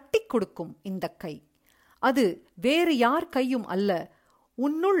போதெல்லாம் தட்டிக் கொடுக்கும் இந்த கை, அது வேறு யார் கையும் அல்ல,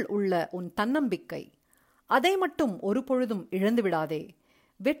 உன்னுள் உள்ள உன் தன்னம்பிக்கை. அதை மட்டும் ஒரு பொழுதும் இழந்து விடாதே.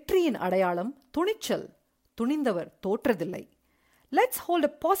 வெற்றியின் அடையாளம் துணிச்சல். துணிந்தவர் தோற்றதில்லை. Let's hold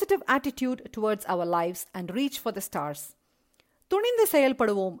a positive attitude towards our lives and reach for the stars. துணிந்து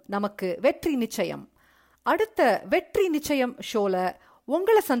செயல்படுவோம், நமக்கு வெற்றி நிச்சயம். அடுத்த வெற்றி நிச்சயம் ஷோல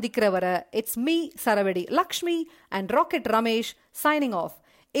உங்களை சந்திக்கிற வர it's me Saravedi Lakshmi and rocket Ramesh signing off.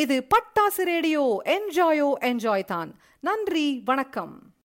 இது பட்டாசு ரேடியோ. என்ஜாயோ என்ஜாய் தான். நன்றி, வணக்கம்.